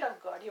anointed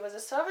of God. He was a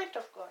servant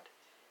of God.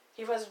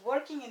 He was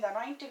working in the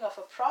anointing of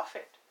a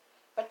prophet.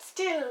 But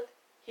still,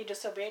 he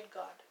disobeyed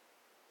God.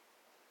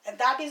 And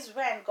that is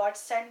when God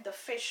sent the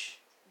fish,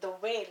 the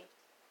whale,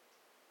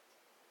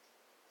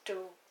 to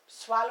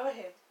swallow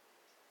him.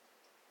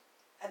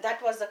 And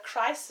that was the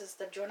crisis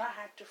that Jonah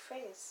had to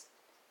face.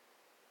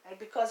 And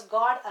because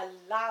God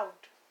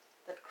allowed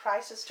that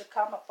crisis to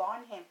come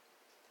upon him.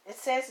 It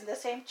says in the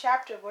same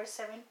chapter, verse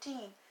 17,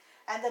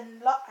 and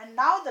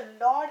now the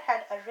Lord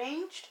had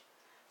arranged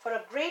for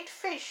a great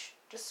fish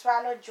to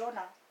swallow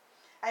Jonah.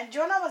 And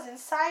Jonah was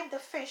inside the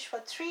fish for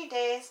 3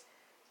 days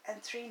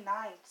and 3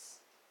 nights.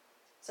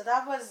 So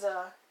that was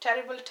a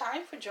terrible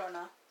time for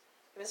Jonah.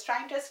 He was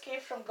trying to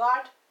escape from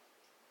God,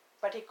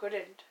 but he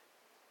couldn't.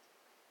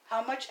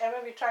 How much ever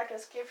we try to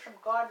escape from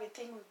God, we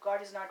think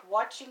God is not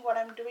watching what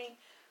I'm doing,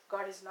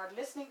 God is not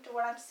listening to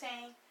what I'm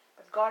saying,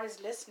 but God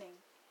is listening.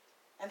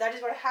 And that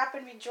is what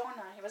happened with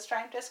Jonah. He was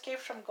trying to escape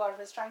from God,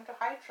 he was trying to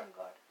hide from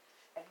God.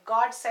 And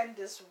God sent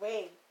this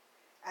whale,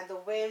 and the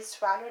whale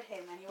swallowed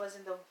him, and he was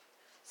in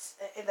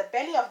the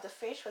belly of the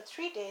fish for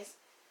 3 days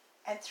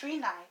and 3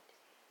 nights.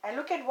 And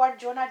look at what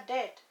Jonah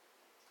did.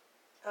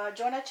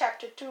 Jonah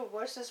chapter 2,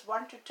 verses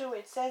 1 to 2,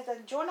 it says,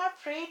 then Jonah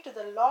prayed to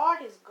the Lord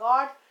his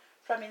God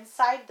from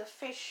inside the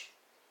fish.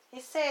 He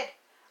said,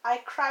 I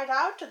cried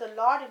out to the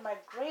Lord in my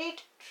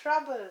great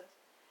trouble,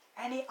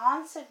 and he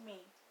answered me.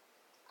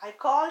 I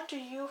called to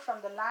you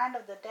from the land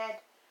of the dead,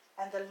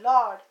 and the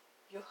Lord,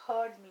 you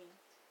heard me.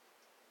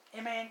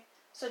 Amen.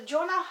 So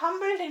Jonah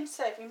humbled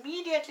himself.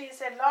 Immediately he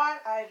said, Lord,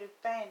 I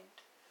repent.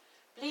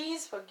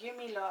 Please forgive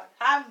me, Lord.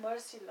 Have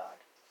mercy,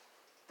 Lord.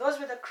 Those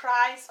were the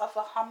cries of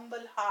a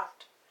humble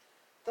heart.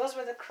 Those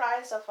were the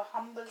cries of a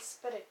humble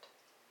spirit.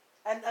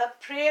 And a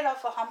prayer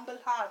of a humble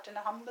heart and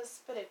a humble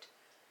spirit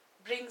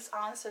brings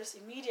answers,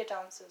 immediate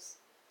answers.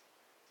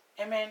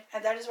 Amen.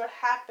 And that is what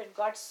happened.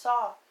 God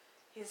saw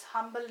his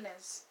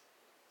humbleness.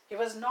 He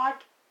was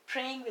not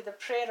praying with a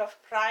prayer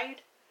of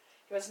pride.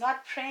 He was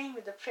not praying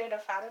with a prayer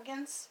of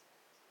arrogance.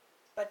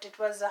 But it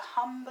was a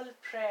humble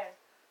prayer.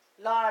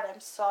 Lord, I'm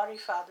sorry,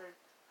 Father.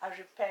 I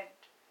repent.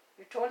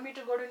 You told me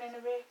to go to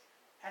Nineveh,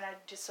 and I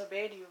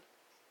disobeyed you.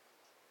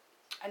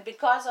 And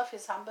because of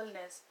his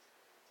humbleness,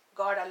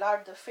 God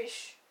allowed the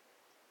fish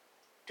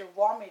to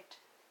vomit,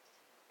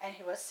 and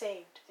he was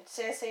saved. It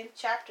says in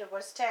chapter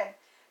verse 10,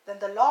 then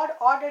the Lord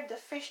ordered the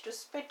fish to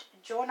spit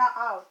Jonah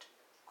out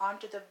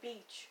onto the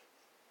beach.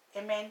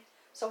 Amen.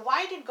 So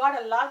why did God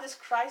allow this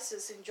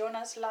crisis in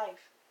Jonah's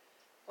life?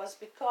 It was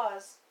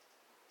because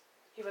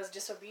he was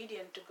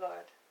disobedient to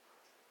God.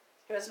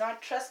 He was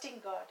not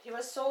trusting God. He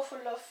was so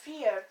full of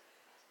fear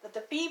that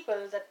the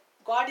people that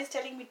God is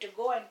telling me to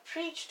go and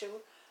preach to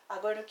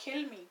are going to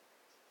kill me.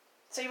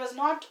 So he was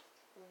not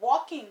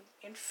walking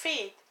in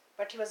faith,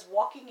 but he was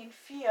walking in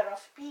fear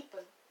of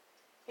people.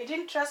 He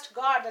didn't trust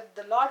God that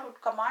the Lord who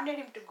commanded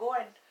him to go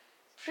and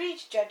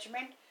preach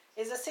judgment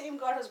is the same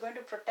God who's going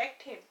to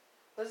protect him,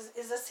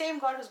 is the same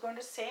God who's going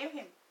to save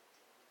him.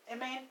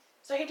 Amen.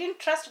 So he didn't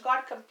trust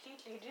God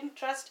completely.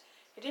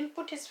 He didn't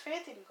put his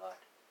faith in God.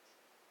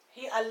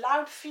 He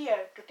allowed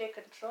fear to take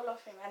control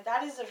of him. And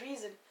that is the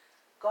reason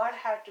God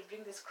had to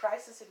bring this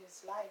crisis in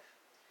his life.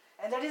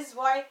 And that is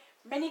why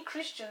many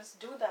Christians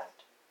do that.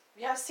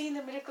 We have seen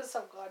the miracles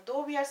of God.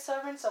 Though we are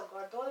servants of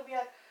God, though we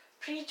are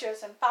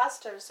preachers and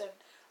pastors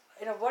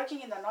and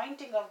working in the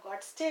anointing of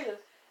God, still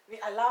we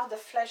allow the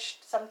flesh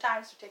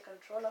sometimes to take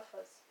control of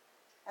us.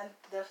 And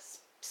the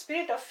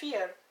spirit of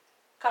fear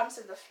comes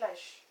in the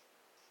flesh.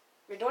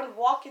 We don't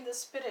walk in the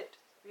spirit.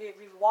 We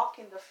walk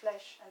in the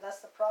flesh, and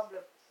that's the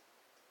problem.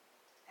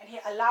 And he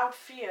allowed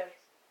fear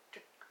to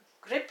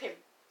grip him.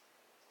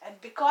 And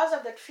because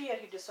of that fear,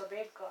 he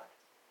disobeyed God.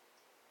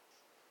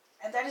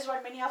 And that is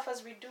what many of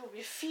us we do.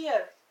 We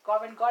fear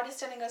God when God is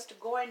telling us to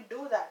go and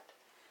do that.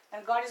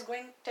 And God is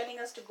telling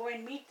us to go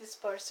and meet this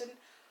person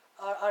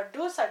or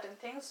do certain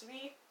things.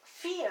 We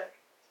fear.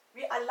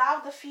 We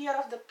allow the fear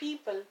of the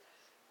people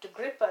to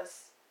grip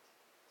us.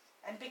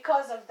 And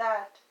because of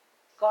that,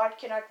 God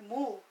cannot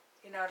move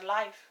in our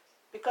life.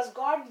 Because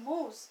God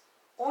moves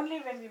only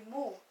when we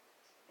move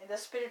in the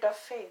spirit of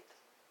faith.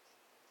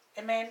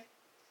 Amen.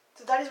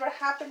 So that is what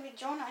happened with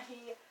Jonah.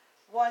 He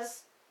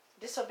was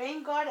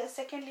disobeying God, and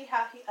secondly,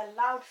 how he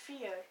allowed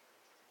fear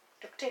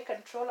to take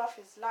control of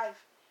his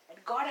life.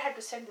 And God had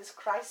to send this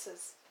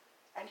crisis.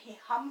 And he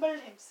humbled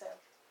himself.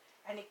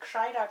 And he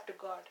cried out to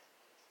God.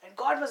 And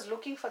God was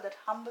looking for that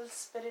humble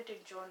spirit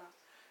in Jonah.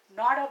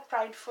 Not a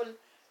prideful,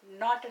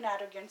 not an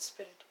arrogant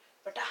spirit,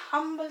 but a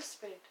humble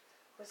spirit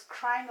who was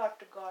crying out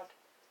to God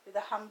with a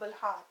humble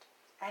heart.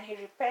 And he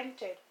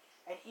repented.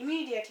 And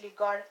immediately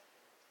God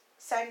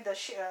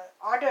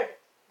ordered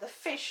the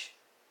fish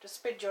to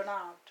spit Jonah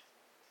out.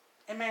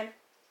 Amen.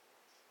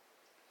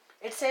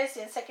 It says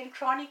in 2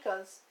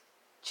 Chronicles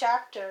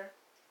chapter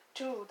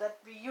 2 that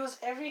we use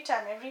every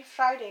time, every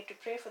Friday to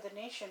pray for the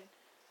nation.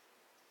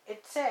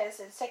 It says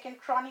in 2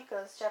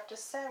 Chronicles chapter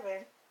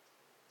 7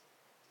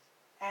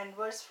 and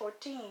verse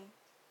 14,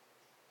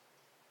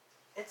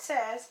 it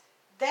says,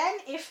 "Then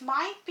if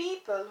my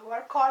people who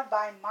are called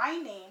by my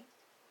name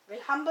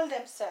will humble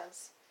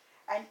themselves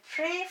and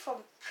pray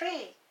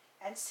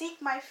and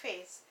seek my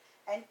face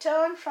and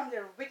turn from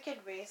their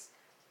wicked ways,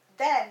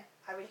 then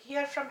I will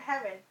hear from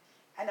heaven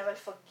and I will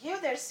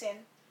forgive their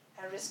sin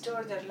and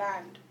restore their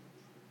land."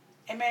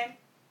 Amen.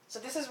 So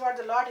this is what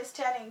the Lord is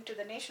telling to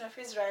the nation of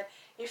Israel.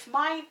 If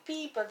my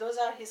people, those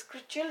are his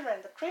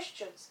children, the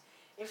Christians,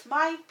 if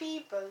my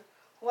people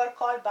who are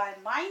called by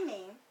my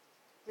name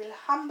will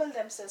humble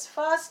themselves,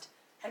 first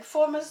and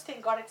foremost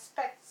thing God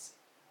expects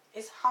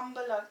is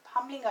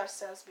humbling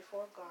ourselves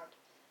before God.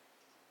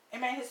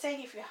 Amen. He's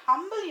saying if you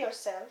humble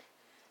yourself,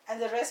 and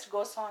the rest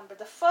goes on. But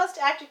the first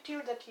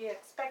attitude that he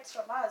expects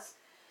from us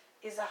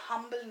is a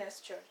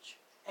humbleness, church.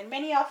 And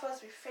many of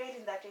us, we fail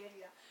in that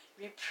area.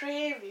 We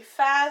pray, we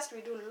fast,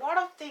 we do a lot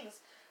of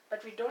things,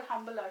 but we don't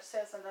humble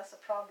ourselves, and that's the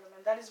problem.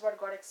 And that is what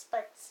God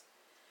expects.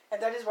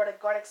 And that is what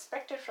God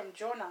expected from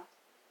Jonah.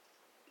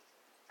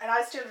 And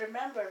I still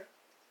remember,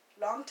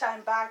 long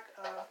time back,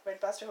 when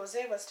Pastor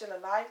Jose was still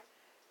alive,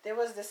 there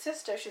was this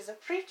sister, she's a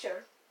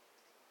preacher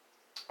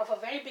of a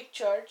very big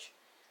church,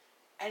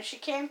 and she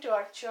came to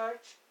our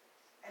church,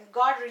 and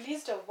God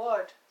released a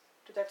word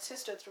to that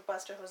sister through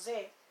Pastor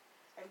Jose.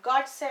 And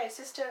God said,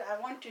 "Sister, I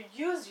want to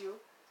use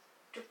you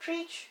to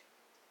preach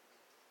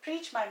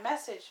my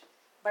message,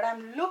 but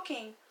I'm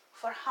looking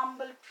for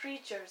humble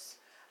preachers.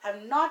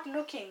 I'm not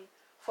looking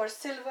for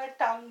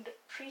silver-tongued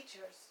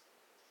preachers."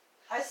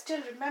 I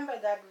still remember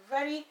that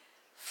very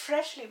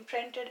freshly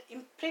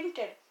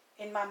imprinted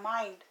in my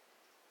mind.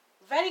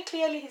 Very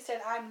clearly he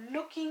said, "I'm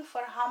looking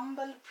for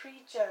humble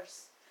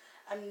preachers.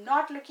 I'm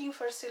not looking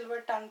for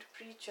silver-tongued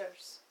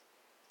preachers."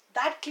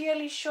 That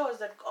clearly shows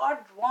that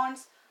God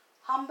wants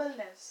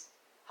humbleness.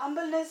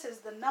 Humbleness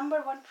is the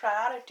number one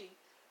priority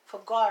for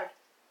God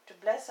to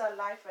bless our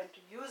life and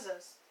to use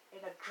us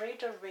in a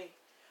greater way.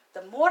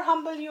 The more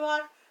humble you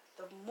are,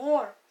 the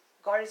more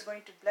God is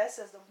going to bless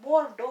us, the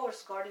more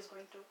doors God is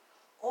going to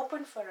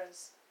open for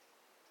us.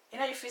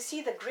 If you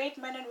see the great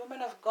men and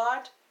women of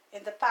God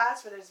in the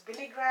past, whether it's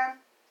Billy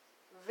Graham,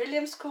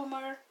 William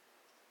Coomer,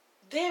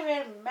 they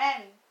were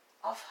men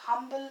of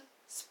humble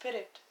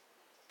spirit.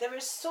 They were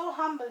so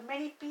humble.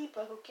 Many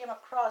people who came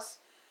across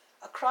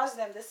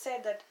them, they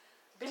said that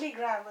Billy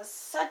Graham was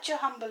such a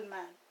humble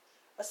man,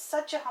 was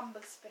such a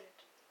humble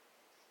spirit.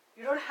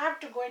 You don't have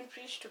to go and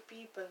preach to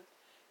people.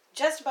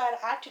 Just by our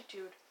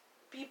attitude,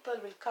 people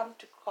will come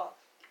to God,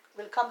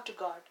 will come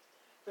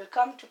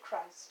to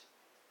Christ.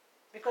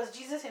 Because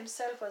Jesus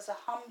himself was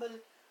a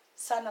humble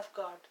Son of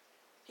God.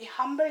 He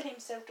humbled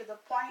himself to the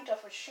point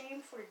of a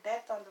shameful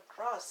death on the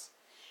cross.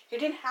 He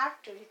didn't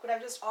have to. He could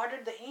have just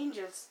ordered the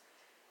angels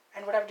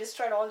and would have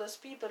destroyed all those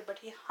people, but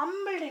he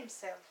humbled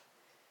himself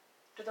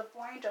to the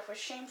point of a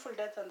shameful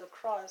death on the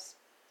cross.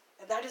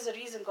 And that is the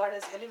reason God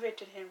has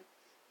elevated him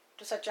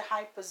to such a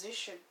high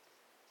position,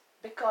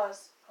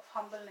 because of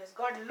humbleness.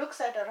 God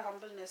looks at our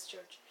humbleness,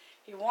 church.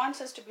 He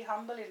wants us to be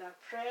humble in our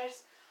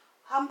prayers,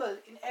 humble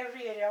in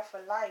every area of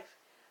our life.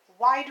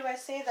 Why do I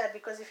say that?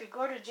 Because if you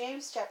go to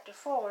James chapter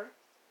 4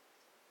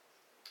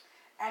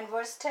 and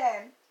verse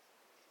 10,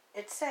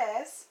 it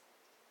says,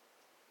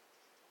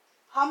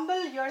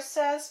 humble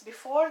yourselves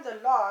before the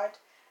Lord,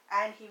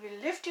 and he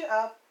will lift you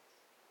up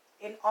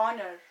in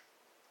honor.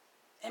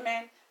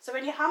 Amen. So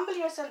when you humble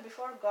yourself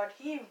before God,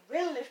 he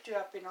will lift you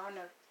up in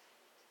honor.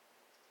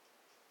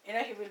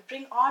 He will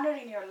bring honor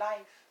in your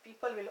life.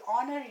 People will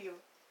honor you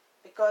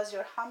because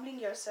you're humbling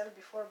yourself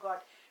before God.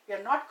 We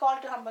are not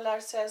called to humble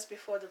ourselves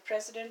before the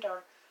president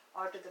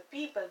or to the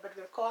people, but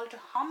we're called to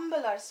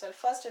humble ourselves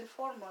first and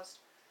foremost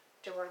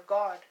to our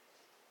God.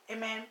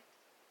 Amen.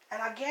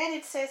 And again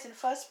it says in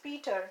 1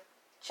 Peter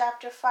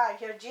chapter 5,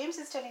 here James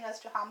is telling us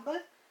to humble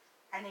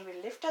and he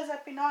will lift us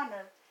up in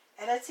honor.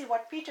 And let's see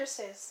what Peter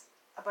says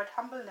about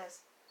humbleness.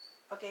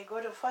 Okay,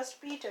 go to 1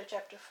 Peter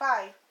chapter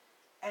 5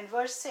 and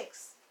verse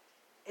 6.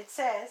 It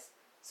says,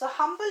 so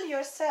humble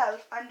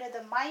yourself under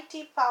the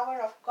mighty power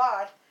of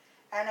God,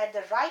 and at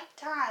the right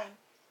time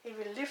he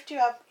will lift you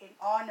up in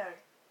honor.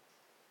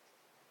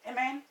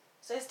 Amen.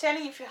 So he's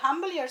telling, if you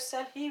humble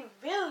yourself, he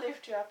will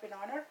lift you up in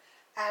honor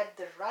at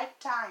the right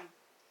time.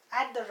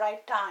 At the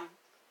right time.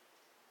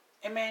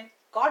 Amen.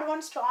 God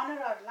wants to honor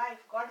our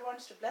life. God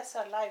wants to bless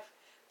our life.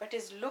 But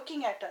he's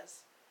looking at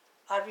us.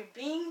 Are we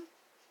being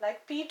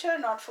like Peter,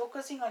 not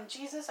focusing on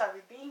Jesus? Are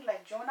we being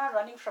like Jonah,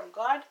 running from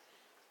God?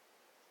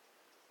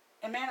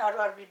 Amen. Or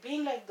are we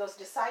being like those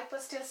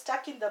disciples, still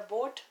stuck in the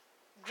boat,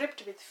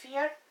 gripped with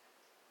fear,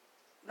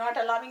 not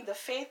allowing the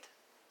faith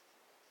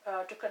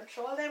to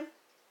control them?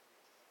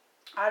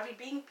 Are we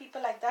being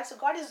people like that? So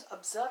God is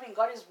observing,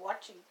 God is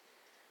watching.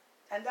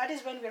 And that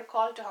is when we are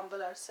called to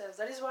humble ourselves.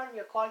 That is why we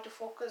are called to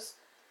focus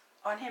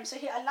on him. So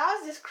he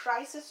allows this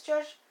crisis,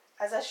 church,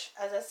 as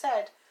I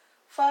said,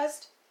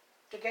 first,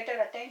 to get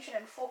our attention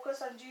and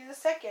focus on Jesus.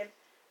 Second,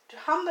 to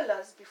humble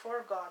us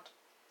before God.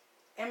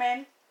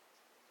 Amen.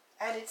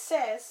 And it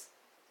says,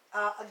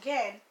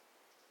 again,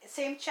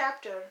 same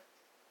chapter,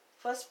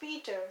 1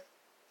 Peter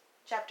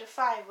chapter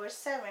 5, verse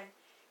 7,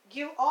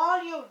 give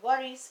all your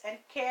worries and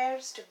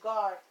cares to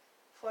God,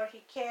 for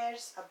he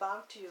cares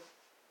about you.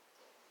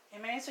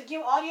 Amen. So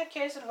give all your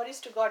cares and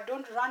worries to God.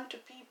 Don't run to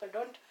people.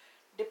 Don't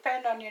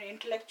depend on your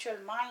intellectual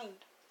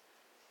mind.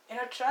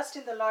 Trust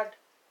in the Lord,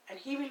 and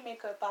he will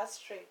make a path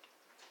straight.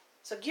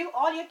 So give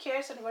all your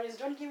cares and worries.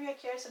 Don't give your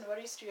cares and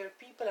worries to your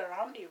people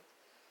around you,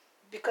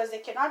 because they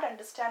cannot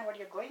understand what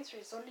you're going through.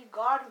 It's only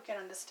God who can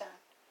understand.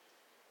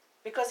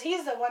 Because he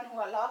is the one who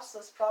allows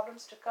those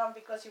problems to come,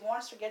 because he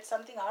wants to get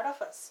something out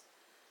of us.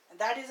 And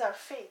that is our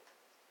faith.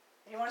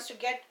 He wants to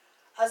get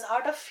us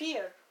out of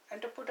fear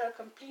and to put our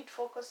complete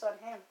focus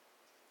on him.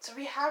 So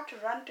we have to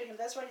run to him.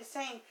 That's what he's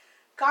saying.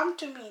 Come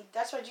to me.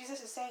 That's what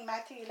Jesus is saying,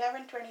 Matthew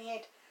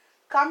 11:28.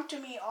 Come to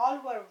me, all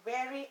who are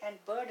weary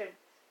and burdened,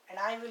 and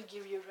I will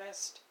give you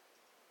rest.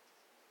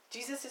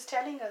 Jesus is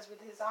telling us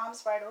with his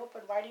arms wide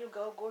open, why do you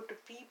go to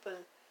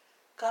people?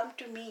 Come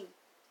to me,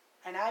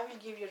 and I will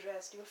give you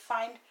rest. You'll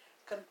find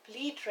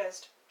complete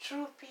rest,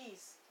 true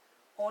peace,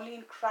 only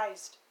in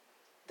Christ.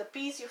 The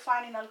peace you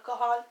find in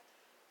alcohol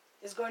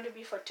is going to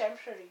be for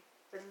temporary,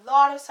 with a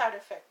lot of side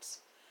effects.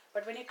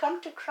 But when you come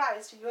to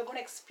Christ, you are going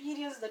to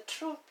experience the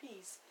true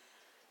peace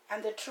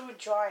and the true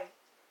joy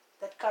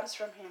that comes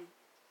from him.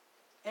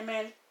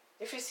 Amen.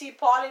 If you see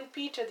Paul and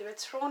Peter, they were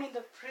thrown in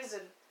the prison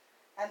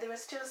and they were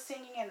still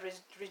singing and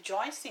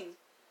rejoicing.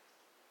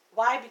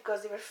 Why?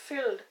 Because they were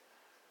filled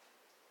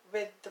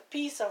with the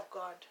peace of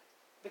God.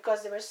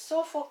 Because they were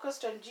so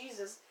focused on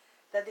Jesus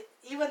that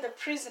even the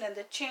prison and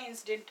the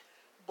chains didn't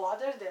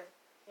bother them.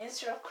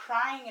 Instead of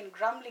crying and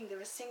grumbling, they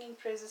were singing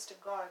praises to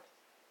God.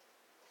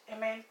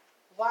 Amen.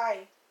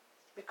 Why?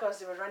 Because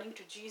they were running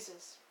to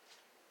Jesus.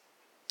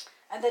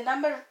 And the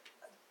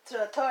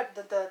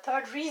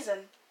third reason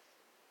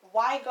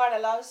why God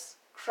allows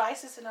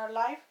crisis in our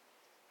life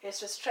is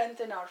to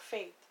strengthen our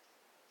faith.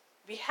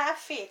 We have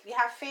faith. We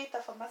have faith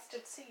of a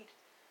mustard seed.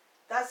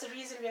 That's the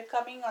reason we are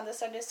coming on the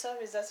Sunday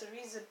service. That's the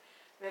reason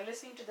we are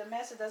listening to the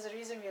message. That's the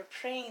reason we are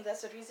praying.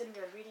 That's the reason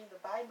we are reading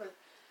the Bible.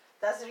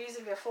 That's the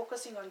reason we are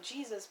focusing on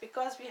Jesus,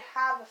 because we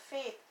have a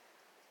faith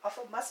of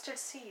a mustard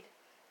seed.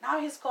 Now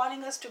he's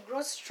calling us to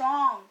grow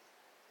strong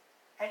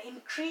and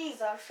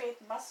increase our faith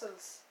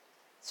muscles,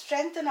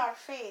 strengthen our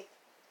faith.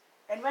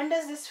 And when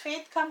does this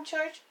faith come,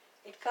 church?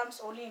 It comes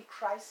only in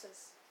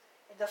crisis.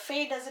 The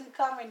faith doesn't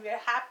come when we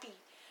are happy.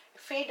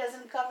 Faith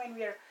doesn't come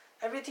when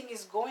everything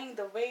is going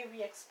the way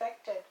we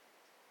expected.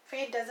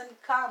 Faith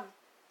doesn't come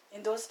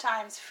in those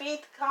times.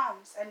 Faith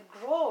comes and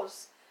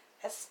grows,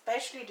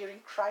 especially during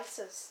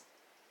crisis.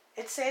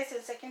 It says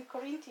in 2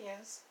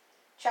 Corinthians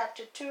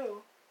chapter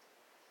 12,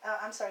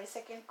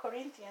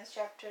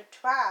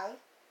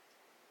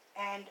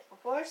 and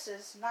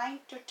verses 9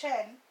 to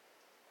 10,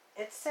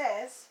 it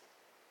says,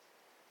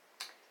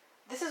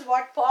 this is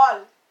what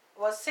Paul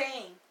was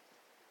saying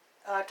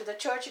to the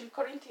church in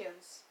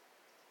Corinthians.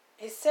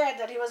 He said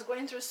that he was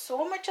going through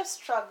so much of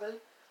struggle,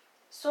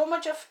 so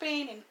much of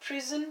pain in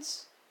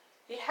prisons.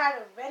 He had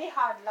a very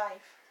hard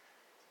life.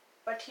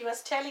 But he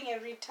was telling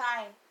every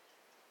time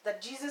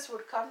that Jesus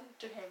would come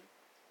to him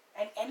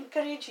and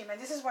encourage him.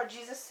 And this is what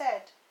Jesus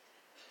said.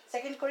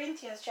 2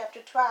 Corinthians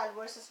chapter 12,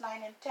 verses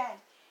 9 and 10.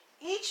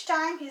 Each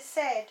time he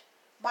said,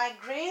 "My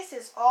grace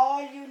is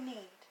all you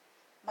need.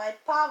 My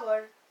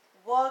power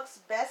works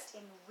best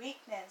in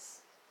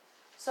weakness.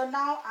 So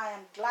now I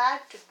am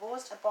glad to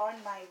boast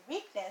upon my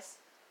weakness,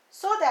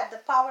 so that the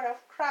power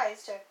of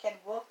Christ can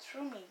work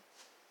through me.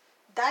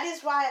 That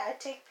is why I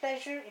take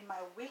pleasure in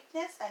my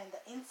weakness and in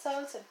the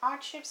insults and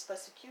hardships,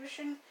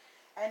 persecution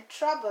and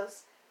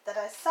troubles that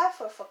I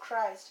suffer for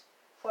Christ.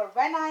 For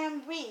when I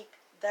am weak,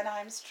 then I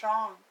am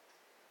strong."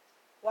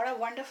 What a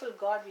wonderful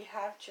God we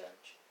have,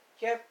 church.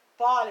 Here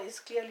Paul is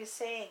clearly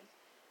saying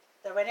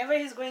that whenever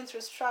he's going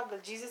through struggle,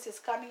 Jesus is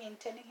coming and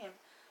telling him,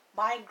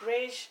 my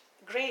grace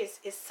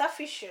is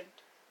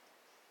sufficient.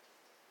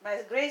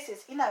 My grace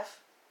is enough,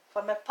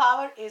 for my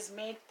power is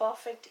made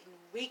perfect in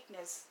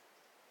weakness.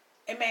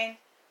 Amen.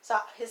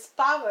 So his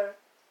power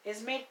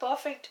is made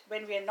perfect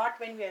when we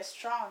are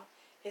strong.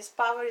 His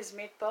power is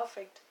made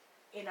perfect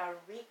in our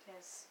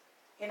weakness,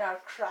 in our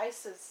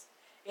crisis,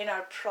 in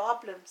our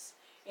problems,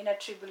 in our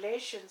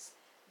tribulations.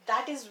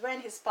 That is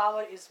when his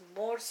power is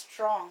more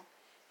strong,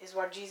 is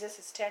what Jesus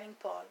is telling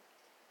Paul.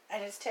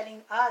 And he's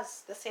telling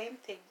us the same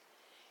thing.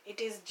 It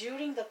is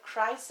during the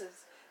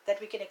crisis that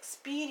we can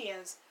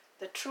experience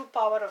the true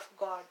power of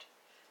God.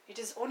 It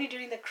is only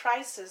during the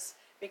crisis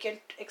we can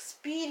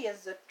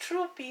experience the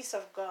true peace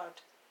of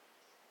God.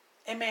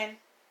 Amen.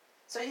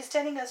 So he's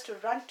telling us to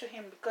run to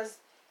him because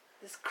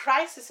this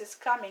crisis is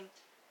coming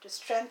to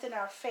strengthen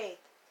our faith.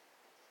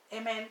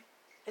 Amen.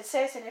 It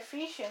says in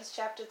Ephesians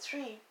chapter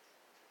 3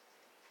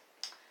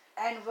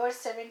 and verse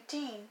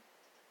 17,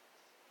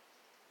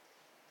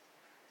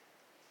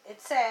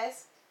 it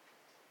says,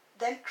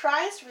 "Then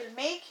Christ will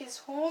make his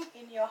home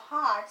in your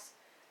hearts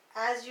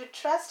as you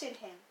trust in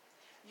him.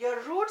 Your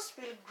roots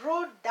will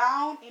grow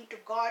down into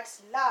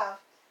God's love,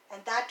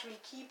 and that will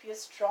keep you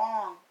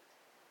strong."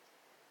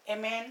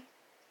 Amen.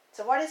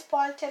 So what is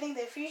Paul telling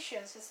the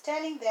Ephesians? He's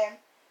telling them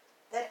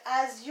that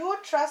as you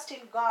trust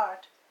in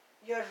God,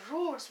 your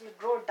roots will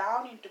grow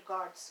down into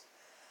God's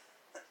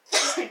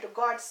into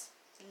God's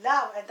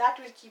love, and that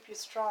will keep you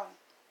strong.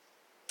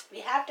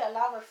 We have to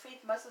allow our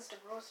faith muscles to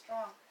grow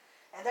strong,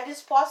 and that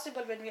is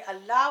possible when we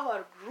allow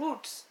our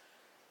roots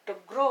to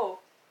grow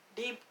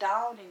deep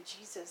down in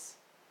Jesus.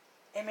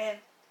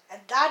 Amen.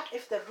 And that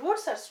if the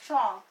roots are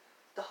strong,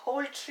 the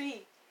whole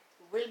tree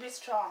will be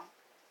strong.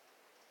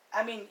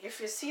 I mean, if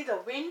you see the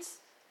winds,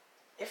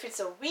 if it's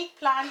a weak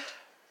plant,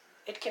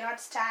 it cannot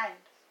stand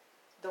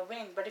the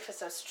wind. But if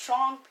it's a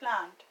strong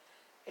plant,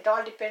 it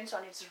all depends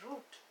on its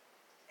root.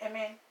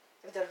 Amen.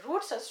 If the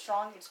roots are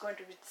strong, it's going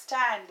to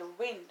withstand the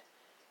wind.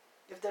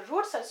 If the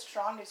roots are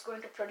strong, it's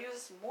going to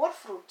produce more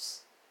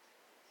fruits.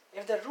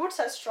 If the roots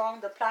are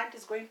strong, the plant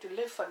is going to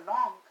live for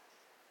long.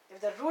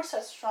 If the roots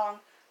are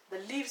strong, the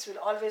leaves will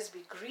always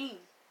be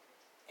green.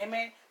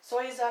 Amen. So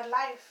is our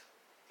life.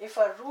 If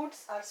our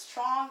roots are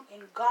strong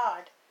in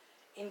God,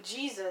 in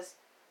Jesus,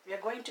 we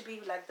are going to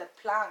be like the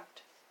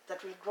plant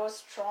that will grow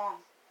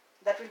strong,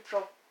 that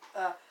will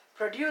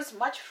produce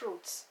much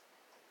fruits.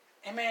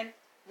 Amen.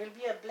 Will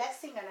be a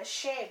blessing and a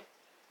shade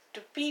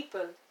to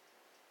people.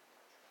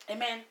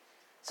 Amen.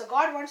 So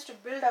God wants to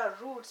build our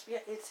roots.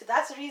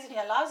 That's the reason he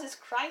allows this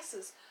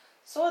crisis,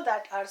 so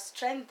that our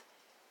strength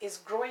is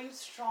growing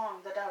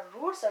strong, that our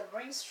roots are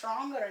growing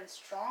stronger and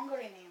stronger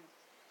in him.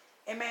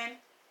 Amen.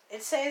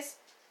 It says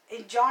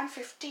in John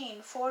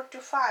 15,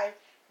 4-5,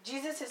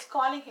 Jesus is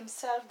calling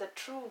himself the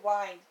true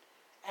vine,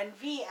 and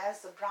we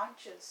as the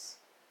branches.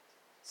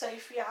 So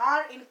if we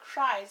are in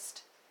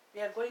Christ,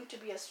 we are going to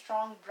be a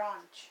strong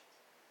branch.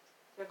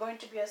 We're going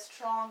to be a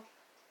strong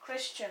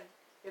Christian.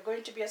 We're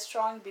going to be a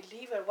strong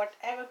believer.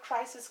 Whatever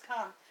crisis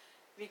comes,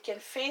 we can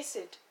face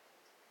it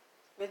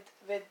with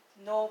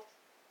no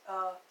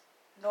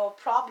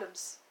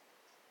problems.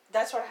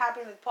 That's what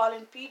happened with Paul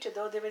and Peter,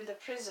 though they were in the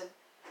prison.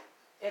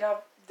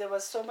 There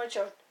was so much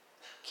of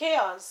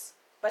chaos,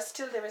 but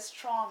still they were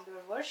strong. They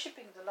were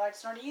worshiping the Lord.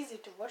 It's not easy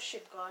to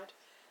worship God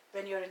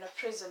when you're in a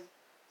prison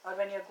or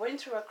when you're going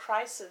through a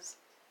crisis,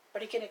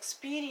 but you can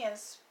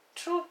experience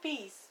true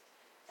peace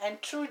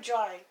and true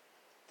joy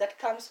that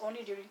comes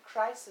only during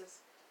crisis,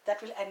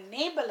 that will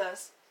enable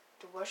us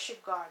to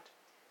worship God.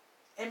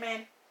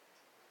 Amen.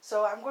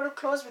 So I'm going to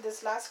close with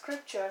this last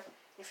scripture.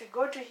 If you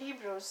go to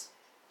Hebrews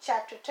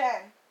chapter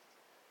 10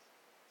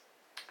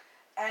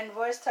 and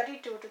verse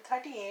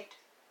 32-38,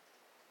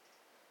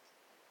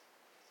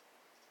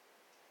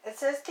 it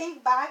says,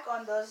 "Think back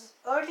on those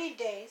early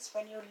days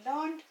when you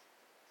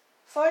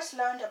first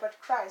learned about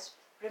Christ.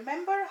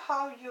 Remember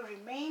how you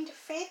remained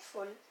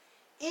faithful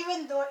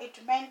even though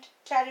it meant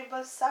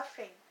terrible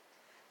suffering.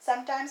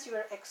 Sometimes you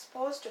were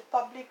exposed to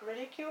public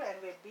ridicule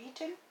and were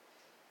beaten,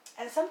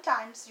 and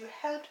sometimes you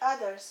helped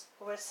others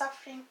who were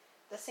suffering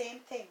the same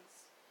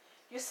things.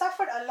 You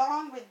suffered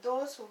along with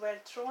those who were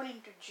thrown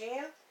into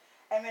jail,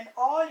 and when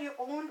all you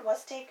owned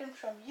was taken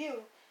from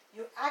you,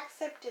 you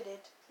accepted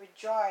it with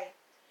joy.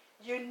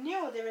 You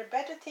knew there were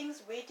better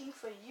things waiting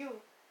for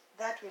you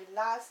that will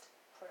last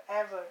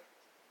forever."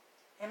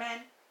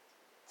 Amen.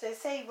 So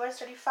it's saying, verse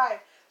 35,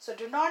 So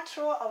do not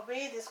throw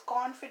away this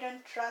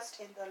confident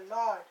trust in the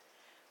Lord.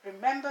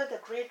 Remember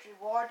the great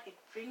reward it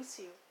brings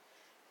you.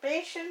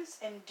 Patience,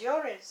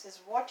 endurance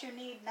is what you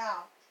need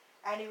now,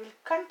 and you will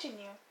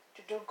continue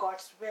to do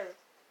God's will.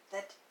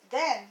 That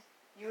then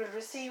you will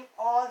receive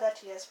all that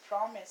He has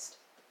promised.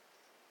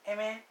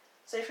 Amen.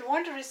 So if you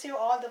want to receive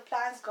all the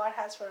plans God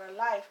has for our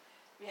life,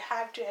 we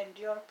have to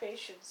endure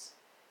patience.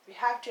 We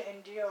have to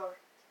endure.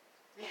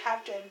 We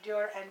have to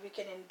endure, and we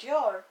can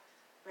endure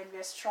when we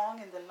are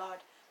strong in the Lord.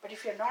 But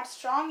if you're not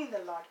strong in the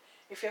Lord,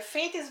 if your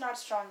faith is not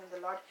strong in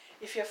the Lord,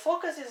 if your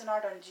focus is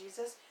not on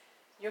Jesus,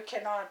 you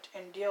cannot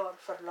endure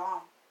for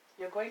long.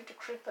 You're going to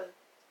cripple.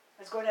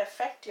 It's going to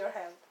affect your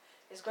health.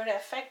 It's going to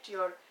affect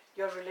your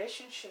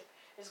relationship.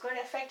 It's going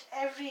to affect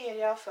every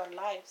area of our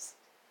lives.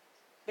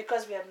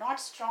 Because we are not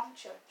strong,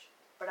 church.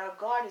 But our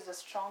God is a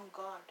strong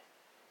God.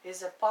 He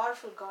is a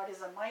powerful God. He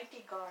is a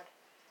mighty God.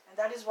 And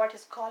that is what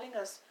is calling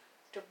us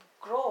to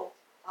grow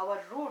our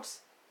roots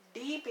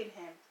deep in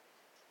Him.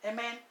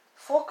 Amen.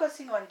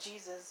 Focusing on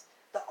Jesus,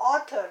 the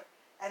author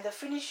and the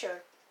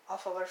finisher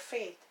of our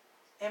faith.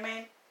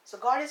 Amen. So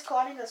God is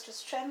calling us to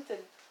strengthen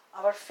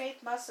our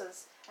faith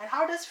muscles. And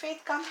how does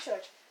faith come,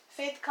 church?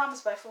 Faith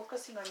comes by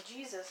focusing on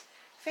Jesus.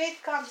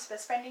 Faith comes by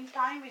spending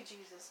time with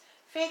Jesus.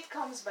 Faith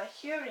comes by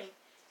hearing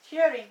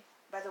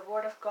by the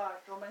word of God.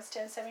 Romans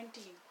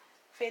 10:17.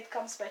 Faith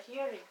comes by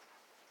hearing.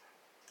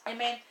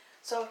 Amen.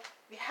 So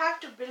we have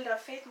to build our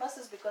faith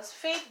muscles because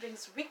faith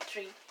brings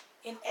victory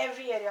in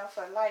every area of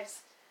our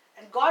lives.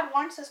 And God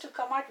wants us to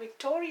come out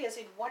victorious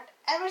in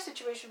whatever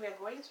situation we are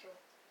going through.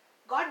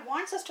 God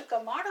wants us to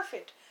come out of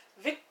it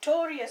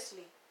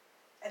victoriously.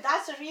 And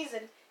that's the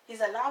reason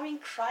He's allowing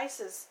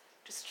crisis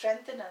to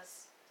strengthen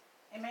us.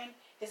 Amen.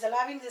 He's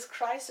allowing this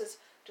crisis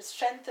to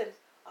strengthen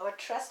our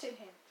trust in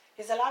Him.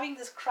 He's allowing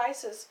this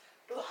crisis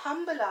to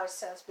humble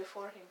ourselves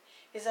before Him.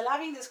 He's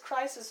allowing this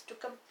crisis to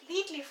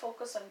completely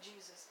focus on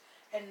Jesus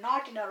and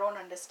not in our own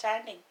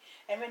understanding.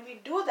 And when we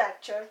do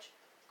that, church,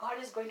 God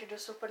is going to do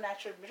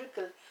supernatural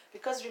miracle.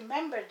 Because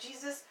remember,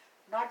 Jesus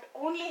not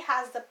only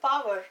has the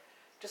power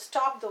to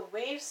stop the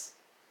waves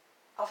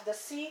of the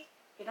sea,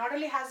 He not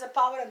only has the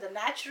power on the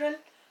natural,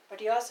 but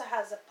He also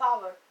has the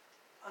power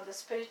on the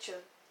spiritual.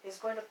 He's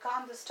going to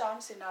calm the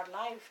storms in our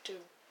life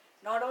too.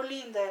 Not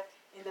only in the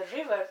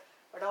river,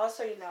 but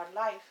also in our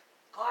life.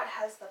 God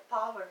has the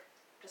power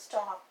to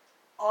stop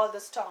all the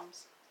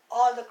storms,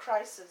 all the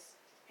crises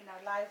in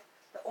our life.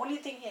 The only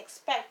thing He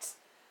expects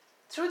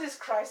through this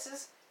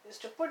crisis is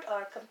to put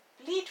our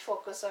complete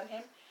focus on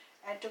Him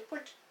and to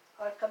put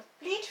our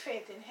complete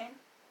faith in Him.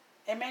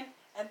 Amen.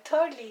 And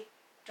thirdly,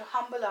 to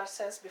humble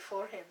ourselves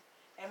before Him.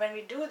 And when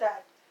we do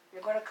that,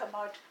 we're going to come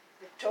out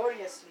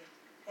victoriously.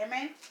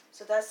 Amen.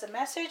 So that's the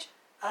message.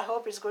 I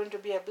hope it's going to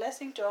be a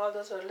blessing to all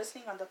those who are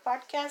listening on the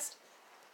podcast.